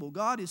intangible.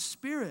 God is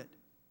spirit.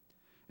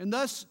 And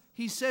thus,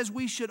 He says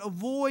we should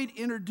avoid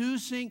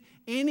introducing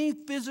any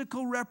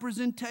physical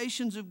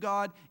representations of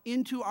God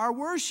into our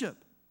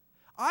worship.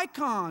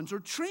 Icons or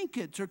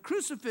trinkets or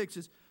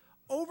crucifixes.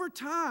 Over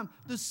time,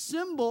 the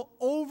symbol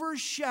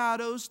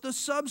overshadows the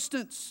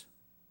substance.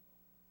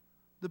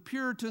 The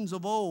Puritans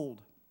of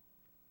old,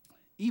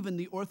 even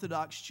the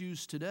Orthodox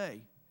Jews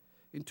today,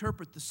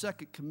 interpret the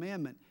second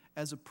commandment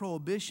as a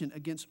prohibition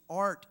against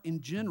art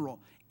in general.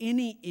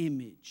 Any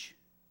image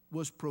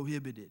was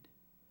prohibited.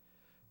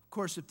 Of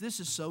course, if this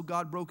is so,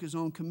 God broke His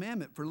own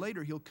commandment, for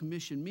later He'll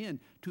commission men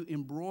to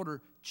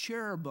embroider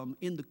cherubim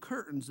in the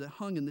curtains that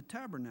hung in the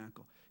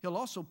tabernacle. He'll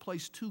also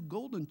place 2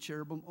 golden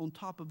cherubim on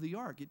top of the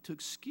ark. It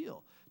took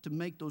skill to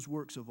make those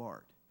works of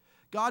art.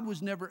 God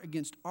was never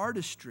against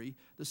artistry.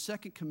 The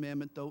second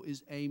commandment, though,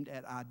 is aimed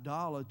at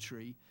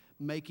idolatry,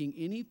 making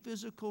any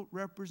physical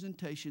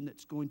representation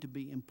that's going to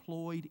be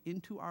employed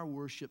into our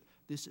worship.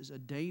 This is a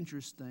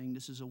dangerous thing.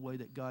 This is a way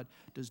that God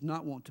does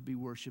not want to be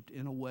worshiped,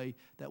 in a way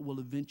that will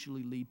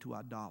eventually lead to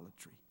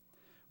idolatry.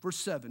 Verse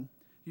 7,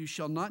 "You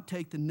shall not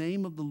take the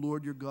name of the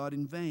Lord your God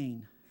in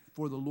vain,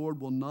 for the Lord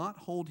will not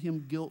hold him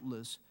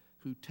guiltless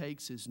who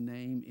takes His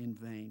name in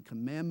vain."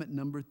 Commandment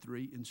number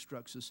 3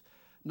 instructs us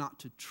not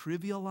to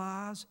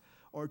trivialize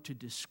or to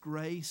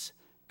disgrace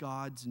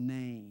God's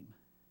name.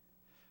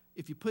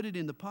 If you put it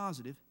in the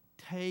positive,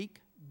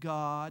 take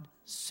God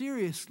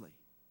seriously.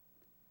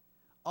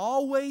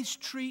 Always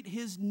treat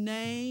His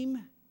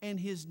name and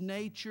His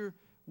nature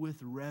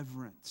with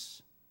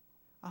reverence.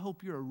 I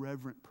hope you're a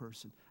reverent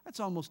person. That's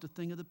almost a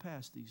thing of the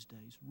past these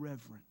days,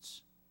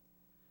 reverence.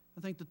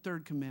 I think the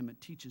third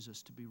commandment teaches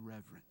us to be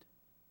reverent.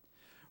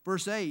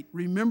 Verse 8,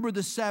 "Remember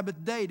the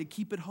Sabbath day to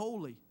keep it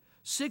holy.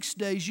 6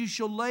 days you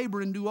shall labor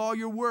and do all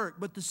your work,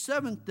 but the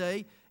 7th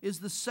day is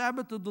the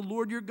Sabbath of the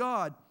Lord your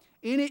God.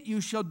 In it you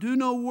shall do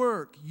no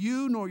work,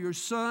 you nor your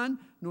son,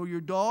 nor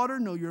your daughter,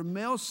 nor your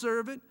male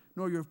servant,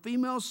 nor your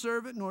female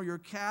servant, nor your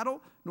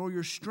cattle, nor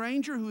your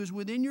stranger who is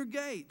within your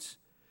gates.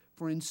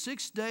 For in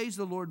 6 days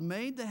the Lord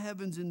made the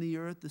heavens and the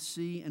earth, the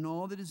sea, and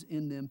all that is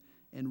in them,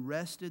 and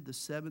rested the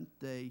 7th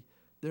day.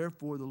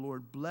 Therefore the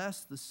Lord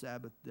blessed the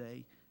Sabbath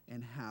day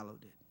and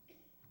hallowed it."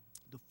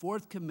 The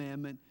fourth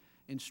commandment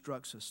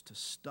instructs us to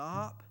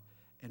stop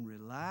and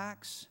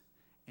relax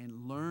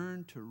and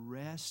learn to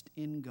rest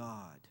in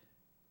God.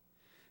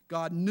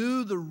 God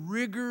knew the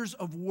rigors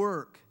of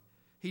work.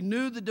 He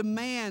knew the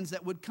demands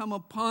that would come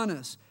upon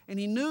us. And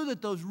He knew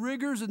that those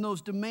rigors and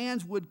those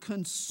demands would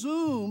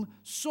consume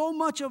so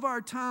much of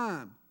our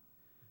time.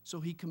 So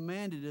He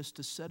commanded us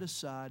to set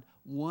aside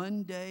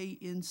 1 day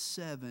in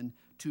 7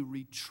 to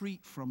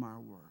retreat from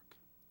our work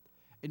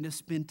and to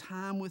spend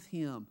time with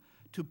Him,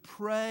 to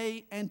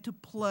pray and to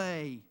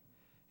play,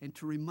 and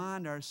to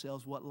remind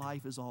ourselves what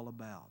life is all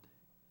about.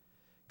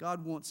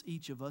 God wants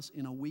each of us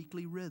in a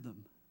weekly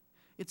rhythm.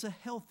 It's a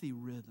healthy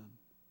rhythm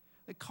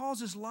that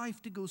causes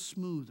life to go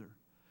smoother.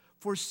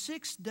 For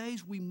 6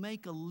 days we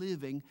make a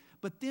living,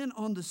 but then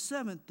on the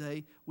 7th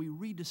day we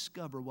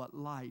rediscover what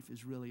life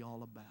is really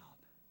all about.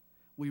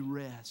 We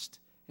rest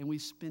and we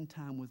spend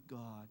time with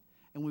God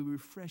and we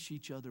refresh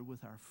each other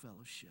with our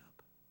fellowship.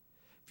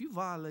 If you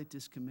violate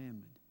this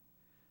commandment,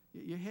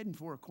 you're heading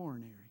for a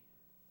coronary.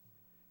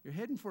 You're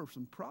heading for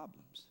some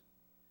problems.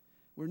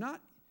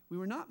 We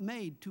were not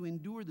made to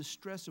endure the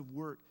stress of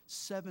work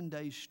 7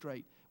 days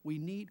straight. We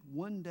need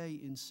 1 day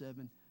in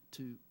 7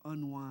 to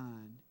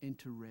unwind and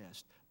to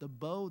rest. The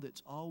bow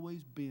that's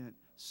always bent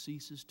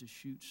ceases to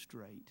shoot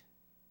straight.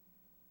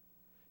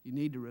 You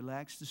need to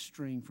relax the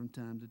string from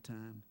time to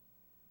time.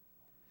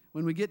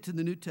 When we get to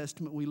the New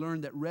Testament, we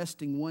learn that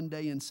resting 1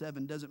 day in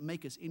 7 doesn't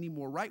make us any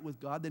more right with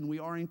God than we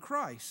are in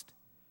Christ.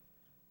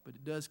 But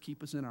it does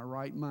keep us in our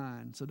right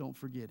mind, so don't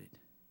forget it.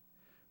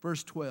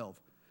 Verse 12,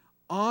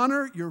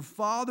 honor your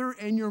father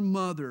and your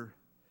mother,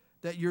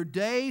 that your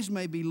days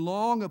may be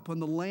long upon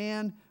the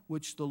land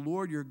which the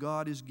Lord your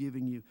God is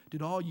giving you.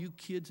 Did all you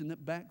kids in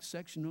that back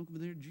section over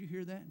there, did you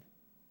hear that?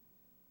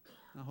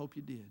 I hope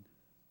you did.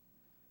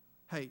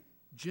 Hey,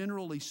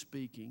 generally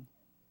speaking,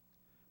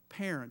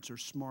 parents are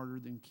smarter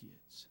than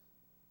kids.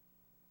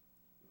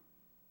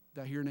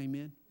 Did I hear an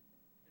amen?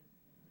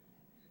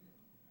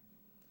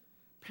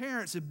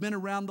 Parents have been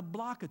around the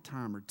block a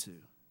time or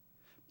two.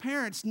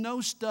 Parents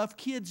know stuff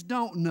kids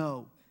don't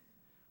know.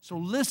 So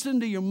listen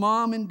to your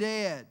mom and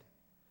dad.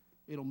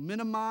 It'll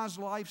minimize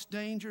life's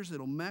dangers.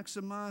 It'll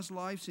maximize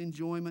life's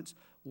enjoyments.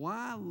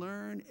 Why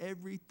learn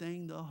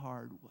everything the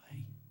hard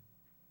way?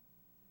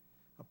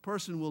 A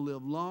person will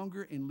live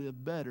longer and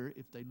live better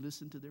if they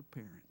listen to their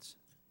parents.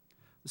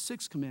 The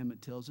 6th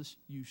commandment tells us,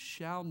 you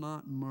shall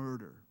not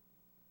murder.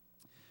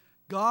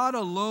 God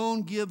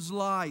alone gives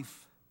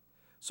life.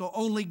 So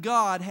only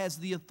God has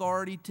the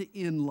authority to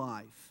end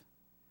life.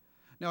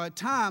 Now, at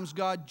times,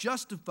 God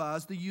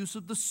justifies the use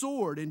of the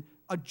sword in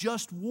a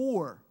just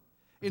war.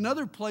 In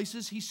other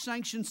places, He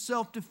sanctions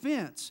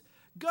self-defense.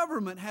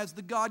 Government has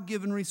the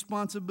God-given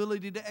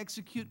responsibility to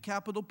execute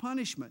capital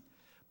punishment.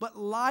 But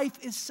life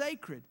is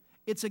sacred.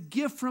 It's a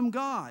gift from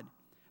God.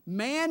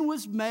 Man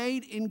was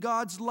made in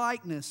God's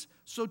likeness.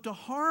 So to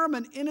harm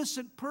an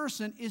innocent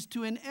person is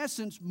to, in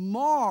essence,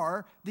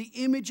 mar the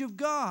image of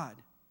God.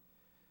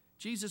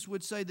 Jesus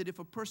would say that if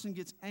a person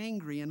gets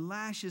angry and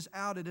lashes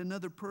out at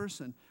another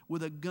person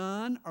with a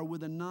gun or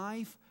with a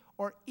knife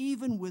or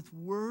even with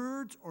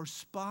words or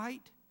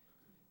spite,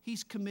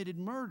 he's committed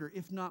murder.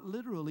 If not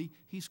literally,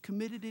 he's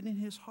committed it in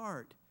his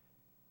heart.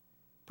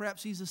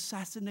 Perhaps he's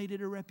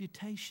assassinated a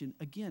reputation.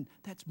 Again,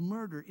 that's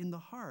murder in the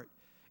heart.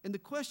 And the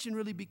question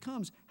really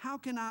becomes, how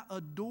can I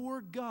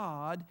adore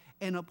God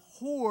and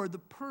abhor the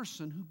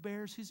person who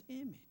bears His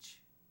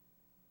image?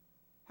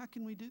 How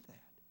can we do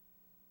that?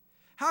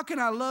 How can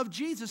I love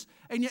Jesus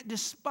and yet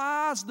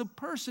despise the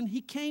person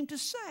He came to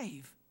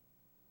save?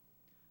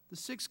 The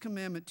 6th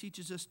commandment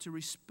teaches us to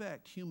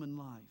respect human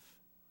life.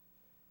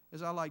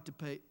 As I like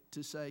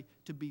to say,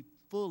 to be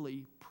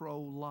fully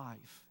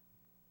pro-life.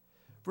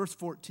 Verse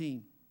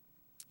 14,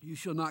 you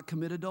shall not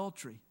commit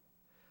adultery.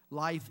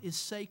 Life is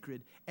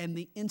sacred, and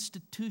the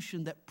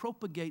institution that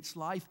propagates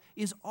life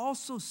is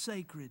also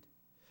sacred.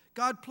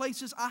 God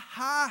places a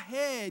high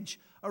hedge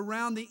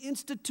around the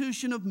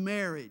institution of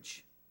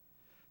marriage.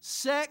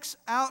 Sex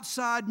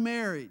outside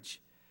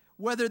marriage,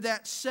 whether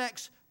that's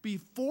sex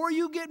before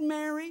you get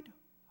married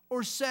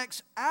or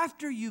sex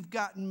after you've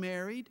gotten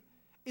married,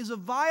 is a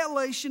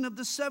violation of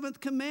the 7th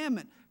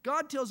commandment.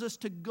 God tells us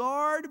to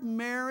guard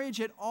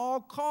marriage at all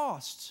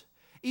costs.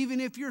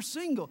 Even if you're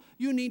single,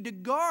 you need to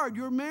guard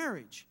your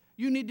marriage.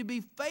 You need to be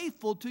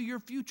faithful to your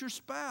future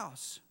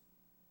spouse.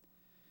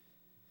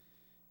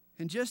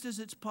 And just as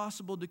it's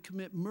possible to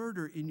commit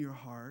murder in your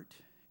heart,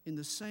 in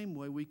the same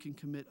way we can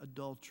commit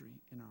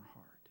adultery in our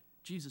heart.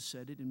 Jesus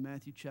said it in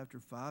Matthew chapter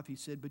 5. He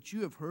said, but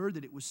you have heard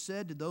that it was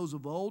said to those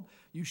of old,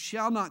 you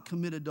shall not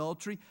commit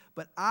adultery.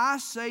 But I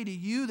say to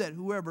you that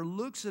whoever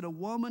looks at a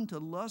woman to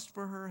lust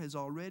for her has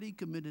already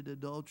committed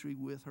adultery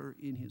with her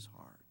in his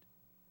heart.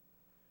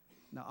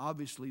 Now,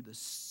 obviously, the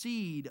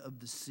seed of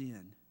the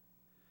sin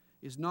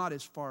is not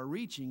as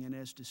far-reaching and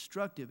as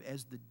destructive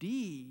as the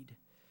deed,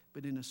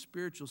 but in a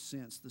spiritual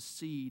sense, the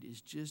seed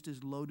is just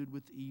as loaded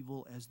with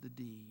evil as the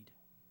deed.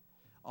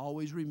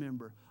 Always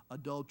remember,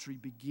 adultery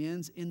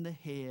begins in the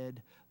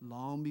head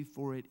long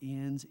before it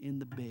ends in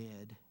the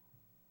bed.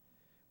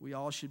 We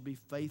all should be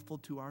faithful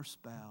to our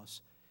spouse.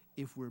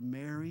 If we're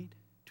married,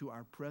 to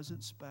our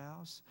present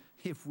spouse.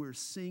 If we're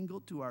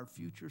single, to our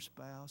future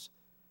spouse.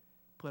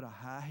 Put a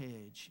high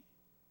hedge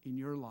in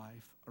your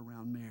life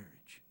around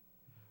marriage.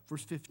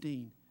 Verse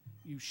 15,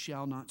 you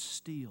shall not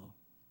steal.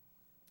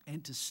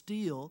 And to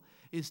steal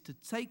is to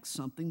take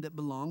something that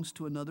belongs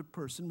to another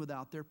person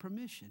without their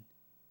permission.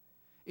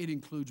 It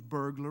includes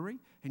burglary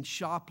and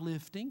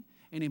shoplifting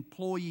and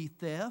employee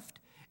theft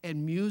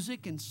and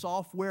music and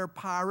software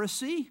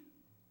piracy.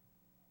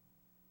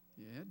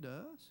 Yeah, it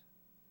does.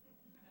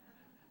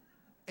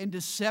 And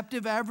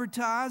deceptive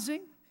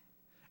advertising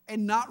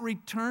and not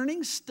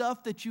returning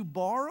stuff that you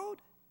borrowed?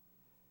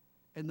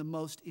 And the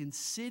most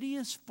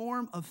insidious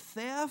form of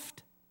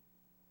theft,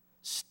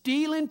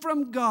 stealing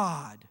from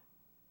God,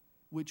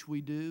 which we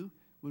do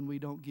when we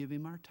don't give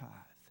Him our tithe,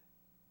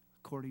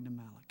 according to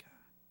Malachi.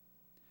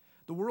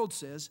 The world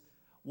says,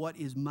 what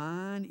is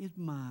mine,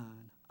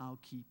 I'll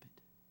keep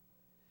it.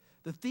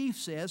 The thief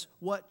says,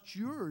 what's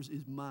yours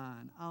is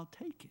mine, I'll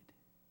take it.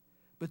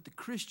 But the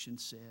Christian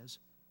says,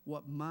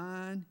 what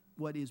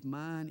is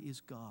mine is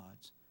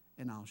God's,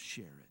 and I'll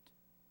share it.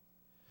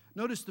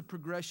 Notice the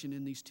progression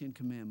in these 10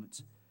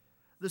 commandments.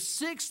 The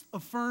 6th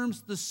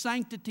affirms the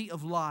sanctity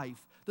of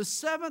life. The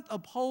 7th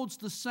upholds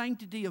the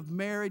sanctity of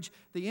marriage,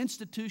 the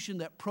institution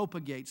that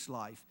propagates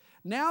life.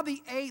 Now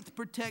the 8th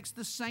protects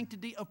the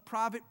sanctity of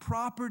private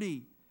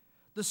property,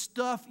 the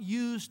stuff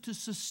used to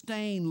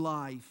sustain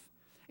life.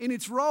 In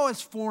its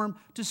rawest form,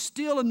 to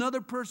steal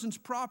another person's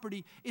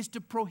property is to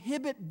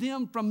prohibit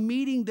them from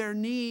meeting their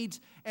needs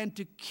and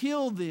to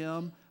kill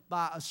them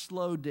by a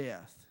slow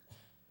death.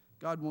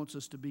 God wants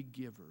us to be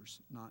givers,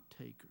 not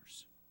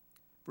takers.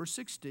 Verse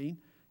 16,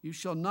 you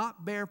shall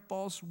not bear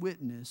false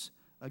witness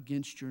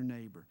against your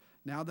neighbor.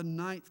 Now the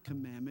 9th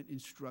commandment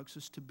instructs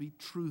us to be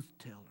truth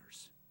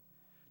tellers,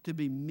 to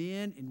be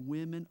men and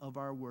women of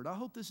our word. I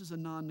hope this is a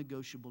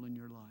non-negotiable in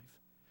your life,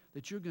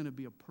 that you're going to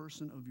be a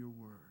person of your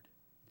word.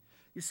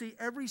 You see,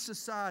 every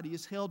society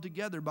is held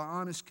together by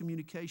honest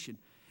communication.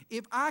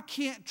 If I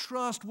can't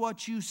trust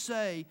what you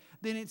say,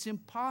 then it's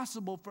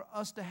impossible for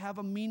us to have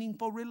a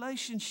meaningful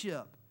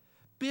relationship.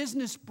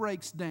 Business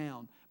breaks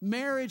down.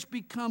 Marriage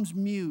becomes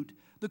mute.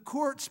 The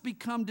courts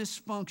become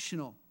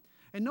dysfunctional.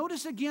 And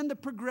notice again the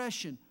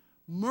progression.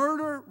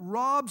 Murder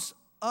robs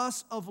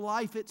us of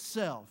life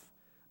itself.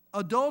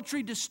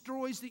 Adultery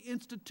destroys the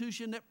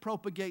institution that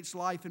propagates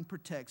life and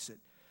protects it.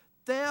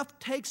 Theft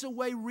takes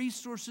away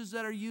resources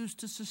that are used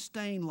to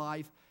sustain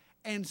life.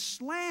 And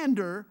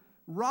slander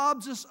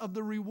robs us of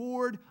the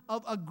reward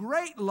of a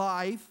great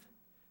life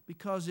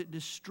because it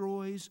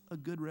destroys a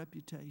good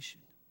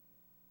reputation.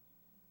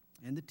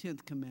 And the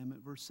 10th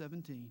commandment, verse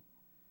 17.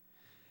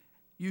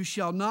 You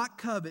shall not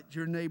covet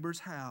your neighbor's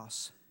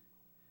house,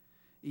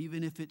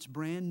 even if it's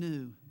brand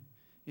new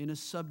in a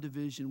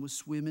subdivision with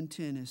swim and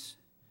tennis,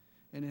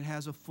 and it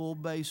has a full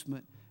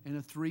basement and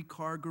a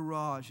 3-car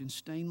garage and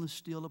stainless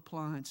steel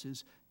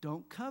appliances.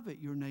 Don't covet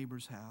your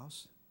neighbor's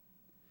house.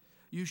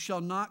 You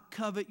shall not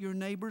covet your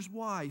neighbor's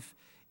wife,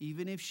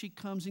 even if she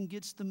comes and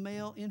gets the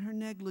mail in her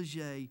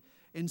negligee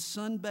and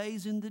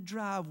sunbathes in the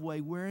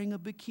driveway wearing a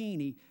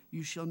bikini.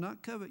 You shall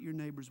not covet your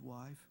neighbor's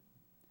wife.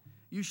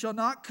 You shall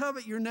not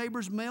covet your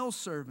neighbor's male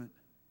servant,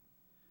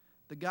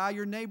 the guy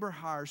your neighbor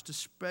hires to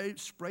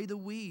spray the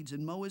weeds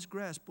and mow his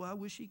grass. Boy, I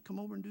wish he'd come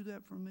over and do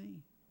that for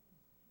me.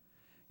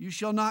 You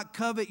shall not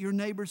covet your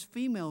neighbor's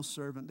female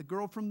servant, the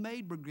girl from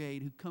Maid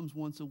Brigade who comes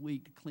once a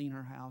week to clean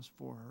her house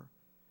for her.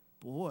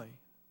 Boy.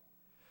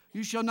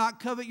 You shall not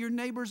covet your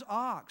neighbor's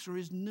ox or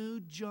his new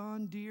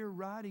John Deere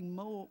riding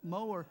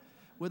mower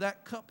with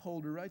that cup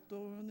holder right there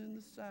on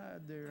the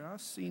side there.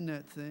 I've seen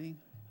that thing.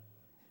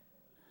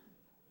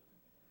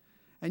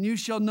 And you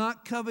shall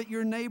not covet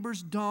your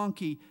neighbor's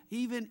donkey,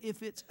 even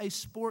if it's a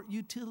sport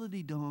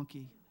utility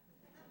donkey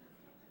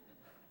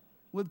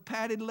with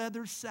padded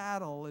leather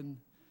saddle and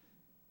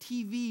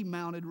TV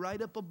mounted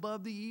right up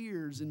above the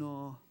ears and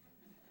all.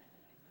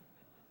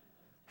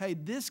 Hey,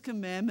 this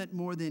commandment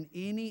more than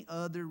any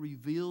other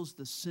reveals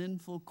the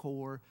sinful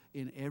core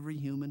in every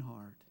human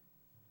heart.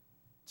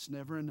 It's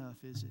never enough,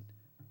 is it?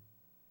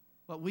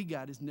 What we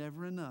got is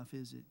never enough,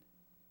 is it?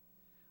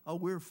 Oh,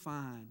 we're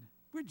fine.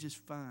 We're just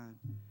fine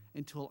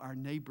until our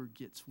neighbor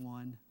gets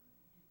one.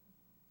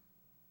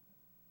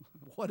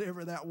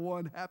 Whatever that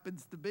one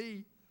happens to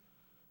be.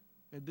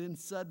 And then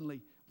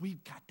suddenly,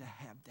 we've got to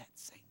have that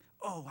same.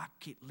 Oh, I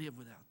can't live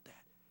without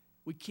that.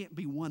 We can't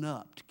be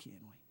one-upped, can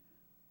we?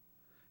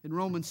 In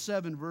Romans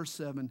 7, verse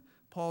 7,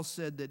 Paul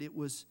said that it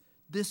was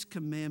this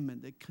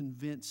commandment that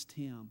convinced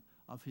him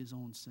of his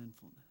own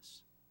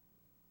sinfulness.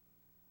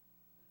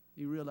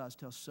 He realized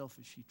how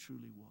selfish he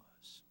truly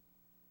was.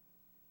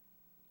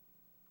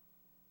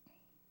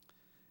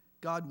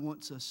 God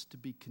wants us to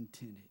be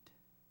contented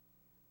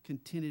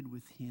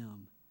with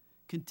Him,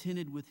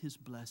 contented with His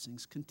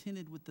blessings,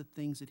 contented with the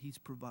things that He's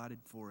provided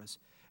for us.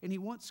 And He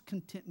wants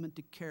contentment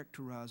to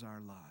characterize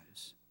our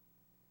lives.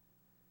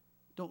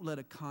 Don't let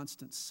a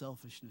constant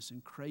selfishness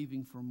and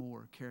craving for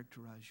more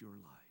characterize your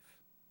life.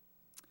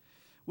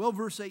 Well,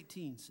 verse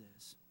 18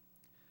 says,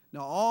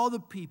 now all the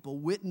people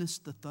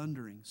witnessed the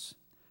thunderings,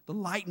 the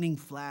lightning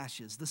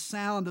flashes, the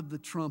sound of the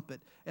trumpet,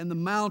 and the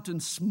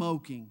mountain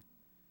smoking.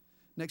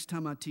 Next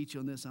time I teach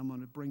on this, I'm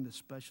going to bring the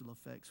special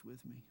effects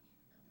with me.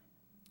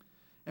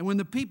 And when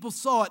the people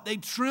saw it, they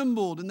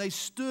trembled and they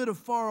stood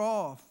afar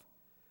off.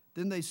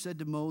 Then they said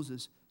to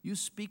Moses, you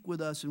speak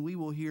with us and we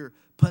will hear,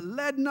 but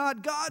let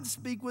not God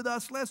speak with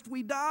us lest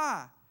we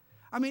die.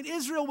 I mean,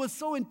 Israel was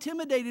so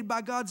intimidated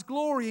by God's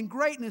glory and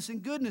greatness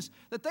and goodness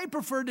that they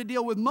preferred to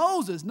deal with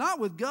Moses, not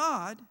with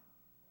God.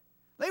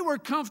 They were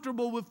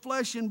comfortable with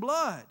flesh and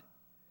blood.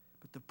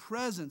 But the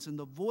presence and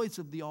the voice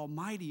of the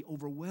Almighty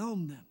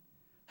overwhelmed them.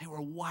 They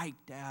were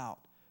wiped out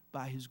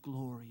by His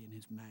glory and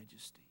His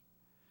majesty.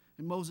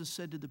 And Moses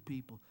said to the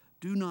people,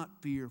 "Do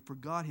not fear, for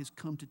God has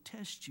come to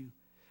test you,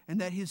 and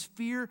that His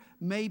fear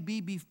may be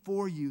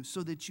before you,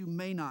 so that you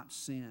may not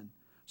sin."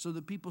 So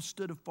the people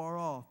stood afar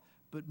off,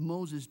 but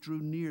Moses drew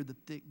near the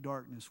thick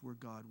darkness where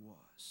God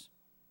was.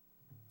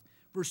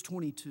 Verse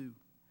 22.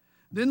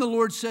 Then the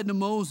Lord said to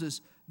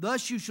Moses,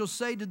 "Thus you shall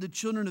say to the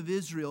children of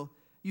Israel,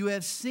 you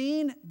have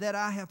seen that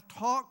I have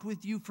talked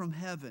with you from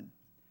heaven.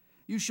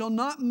 You shall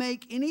not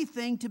make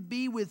anything to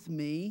be with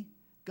me,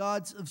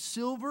 gods of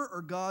silver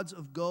or gods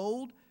of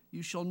gold,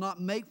 you shall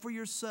not make for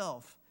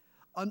yourself.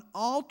 An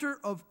altar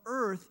of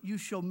earth you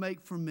shall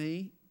make for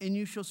me, and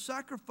you shall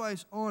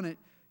sacrifice on it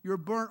your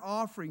burnt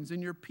offerings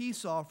and your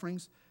peace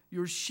offerings,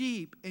 your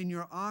sheep and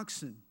your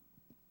oxen.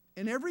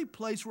 In every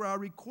place where I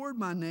record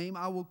my name,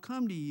 I will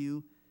come to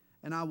you,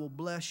 and I will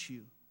bless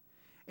you.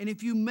 And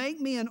if you make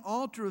me an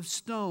altar of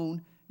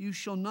stone, you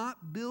shall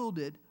not build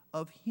it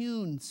of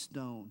hewn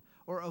stone,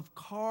 or of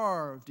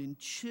carved and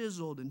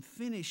chiseled and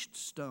finished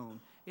stone.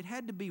 It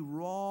had to be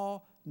raw,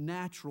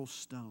 natural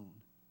stone.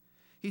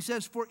 He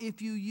says, for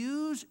if you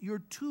use your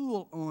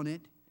tool on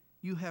it,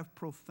 you have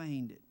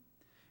profaned it.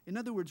 In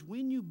other words,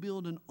 when you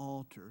build an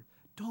altar,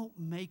 don't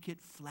make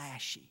it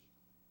flashy.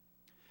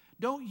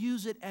 Don't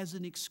use it as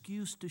an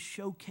excuse to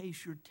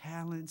showcase your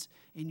talents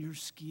and your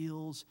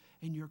skills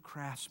and your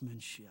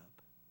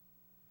craftsmanship.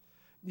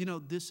 You know,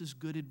 this is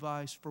good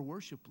advice for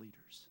worship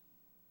leaders.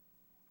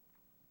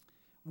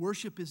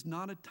 Worship is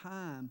not a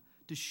time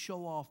to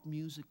show off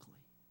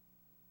musically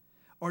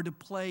or to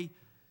play,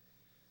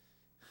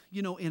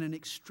 in an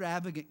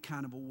extravagant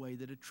kind of a way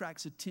that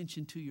attracts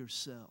attention to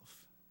yourself.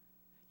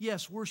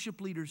 Yes,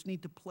 worship leaders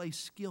need to play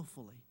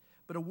skillfully,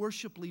 but a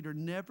worship leader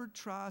never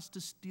tries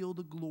to steal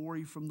the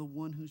glory from the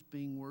one who's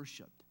being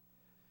worshiped.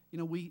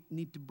 We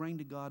need to bring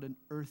to God an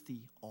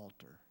earthy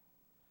altar,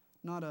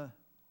 not a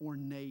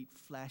ornate,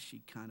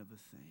 flashy kind of a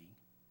thing.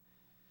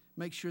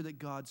 Make sure that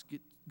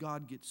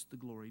God gets the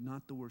glory,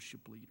 not the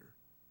worship leader.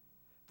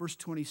 Verse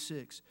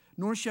 26,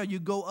 nor shall you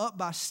go up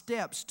by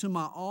steps to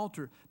my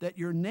altar, that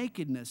your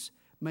nakedness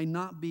may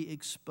not be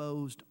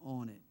exposed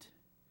on it.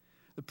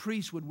 The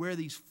priests would wear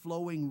these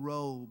flowing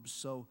robes,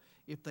 so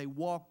if they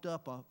walked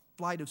up a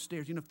flight of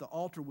stairs, if the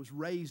altar was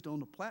raised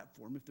on the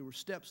platform, if there were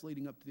steps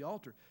leading up to the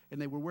altar,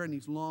 and they were wearing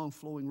these long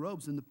flowing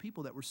robes, then the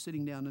people that were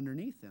sitting down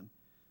underneath them,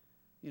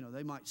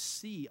 they might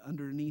see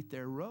underneath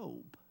their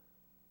robe.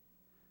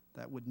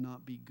 That would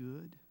not be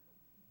good.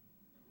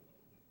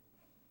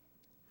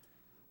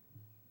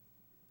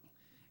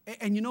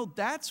 And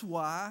that's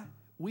why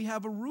we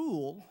have a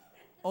rule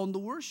on the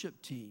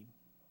worship team.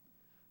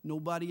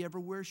 Nobody ever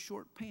wears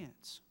short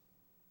pants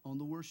on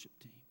the worship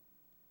team.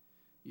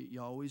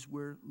 You always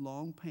wear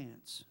long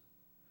pants,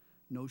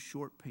 no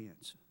short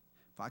pants.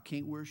 If I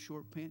can't wear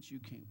short pants, you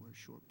can't wear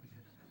short pants.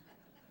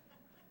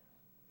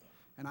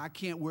 And I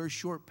can't wear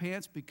short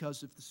pants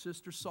because if the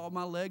sisters saw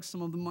my legs,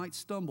 some of them might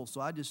stumble.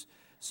 So I just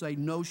say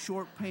no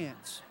short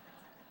pants.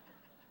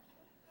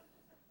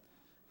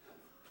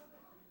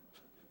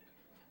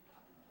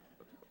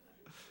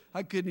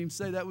 I couldn't even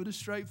say that with a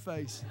straight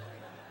face.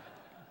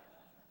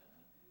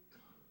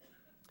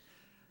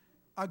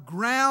 A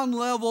ground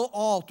level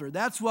altar,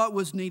 that's what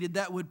was needed.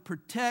 That would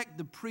protect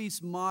the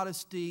priest's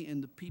modesty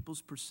and the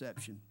people's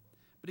perception.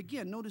 But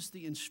again, notice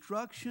the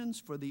instructions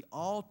for the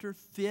altar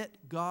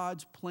fit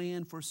God's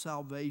plan for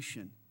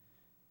salvation.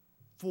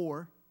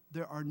 For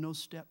there are no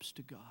steps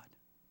to God.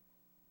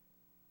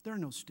 There are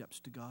no steps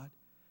to God.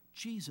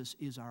 Jesus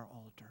is our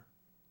altar.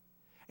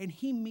 And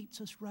He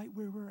meets us right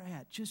where we're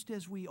at, just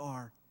as we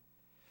are.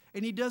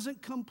 And He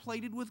doesn't come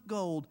plated with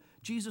gold.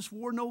 Jesus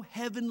wore no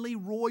heavenly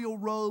royal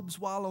robes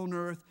while on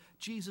earth.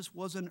 Jesus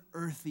was an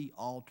earthy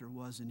altar,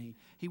 wasn't He?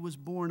 He was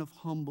born of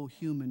humble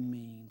human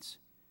means.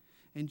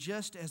 And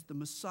just as the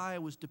Messiah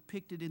was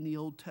depicted in the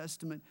Old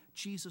Testament,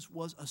 Jesus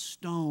was a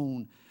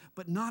stone,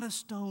 but not a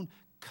stone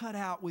cut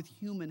out with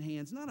human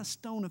hands, not a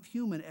stone of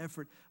human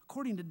effort.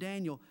 According to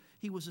Daniel,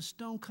 He was a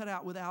stone cut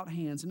out without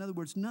hands. In other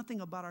words,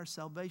 nothing about our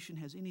salvation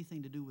has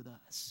anything to do with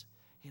us.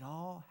 It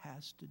all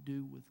has to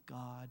do with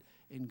God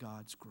and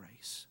God's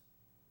grace.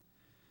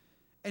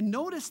 And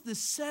notice the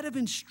set of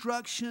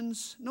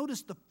instructions.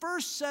 Notice the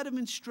first set of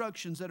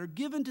instructions that are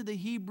given to the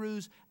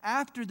Hebrews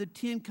after the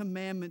Ten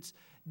Commandments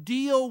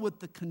deal with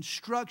the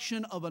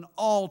construction of an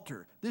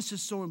altar. This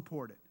is so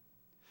important.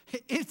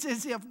 It's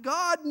as if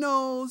God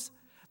knows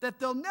that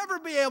they'll never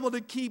be able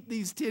to keep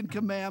these 10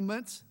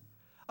 commandments,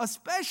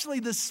 especially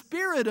the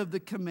spirit of the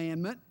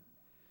commandment.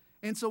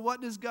 And so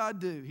what does God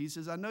do? He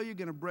says, I know you're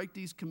going to break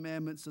these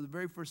commandments, so the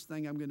very first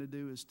thing I'm going to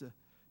do is to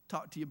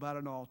talk to you about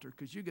an altar,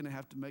 because you're going to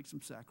have to make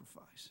some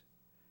sacrifice,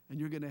 and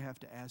you're going to have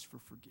to ask for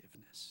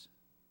forgiveness.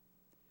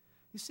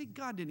 You see,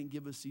 God didn't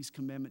give us these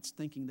commandments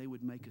thinking they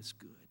would make us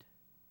good.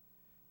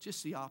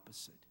 Just the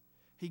opposite.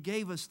 He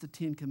gave us the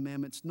 10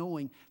 commandments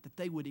knowing that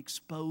they would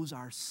expose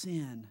our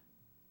sin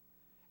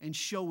and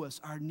show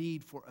us our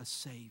need for a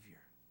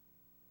Savior.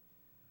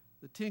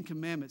 The 10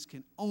 commandments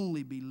can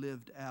only be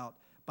lived out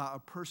by a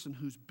person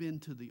who's been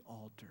to the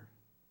altar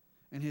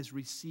and has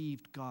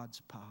received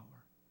God's power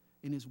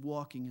and is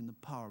walking in the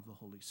power of the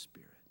Holy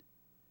Spirit.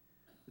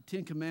 The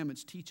Ten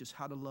Commandments teach us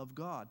how to love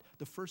God,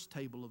 the first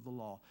table of the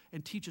law,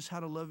 and teach us how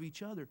to love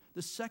each other,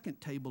 the second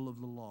table of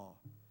the law.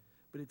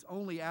 But it's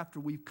only after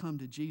we've come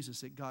to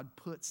Jesus that God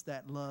puts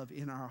that love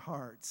in our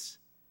hearts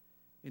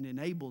and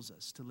enables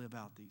us to live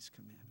out these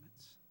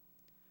commandments.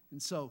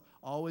 And so,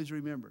 always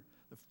remember,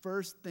 the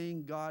first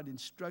thing God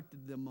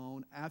instructed them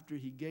on after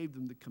He gave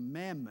them the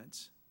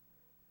commandments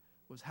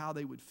was how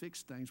they would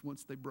fix things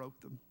once they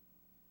broke them.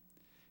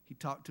 He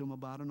talked to them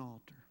about an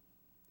altar.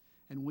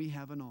 And we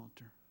have an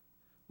altar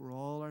where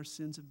all our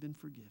sins have been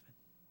forgiven,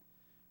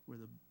 where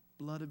the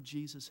blood of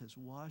Jesus has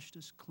washed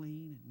us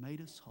clean and made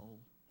us whole.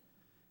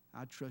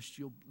 I trust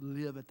you'll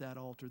live at that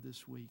altar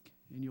this week,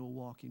 and you'll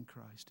walk in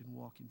Christ and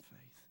walk in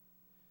faith.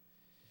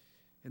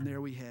 And there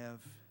we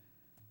have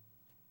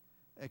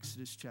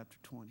Exodus chapter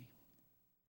 20.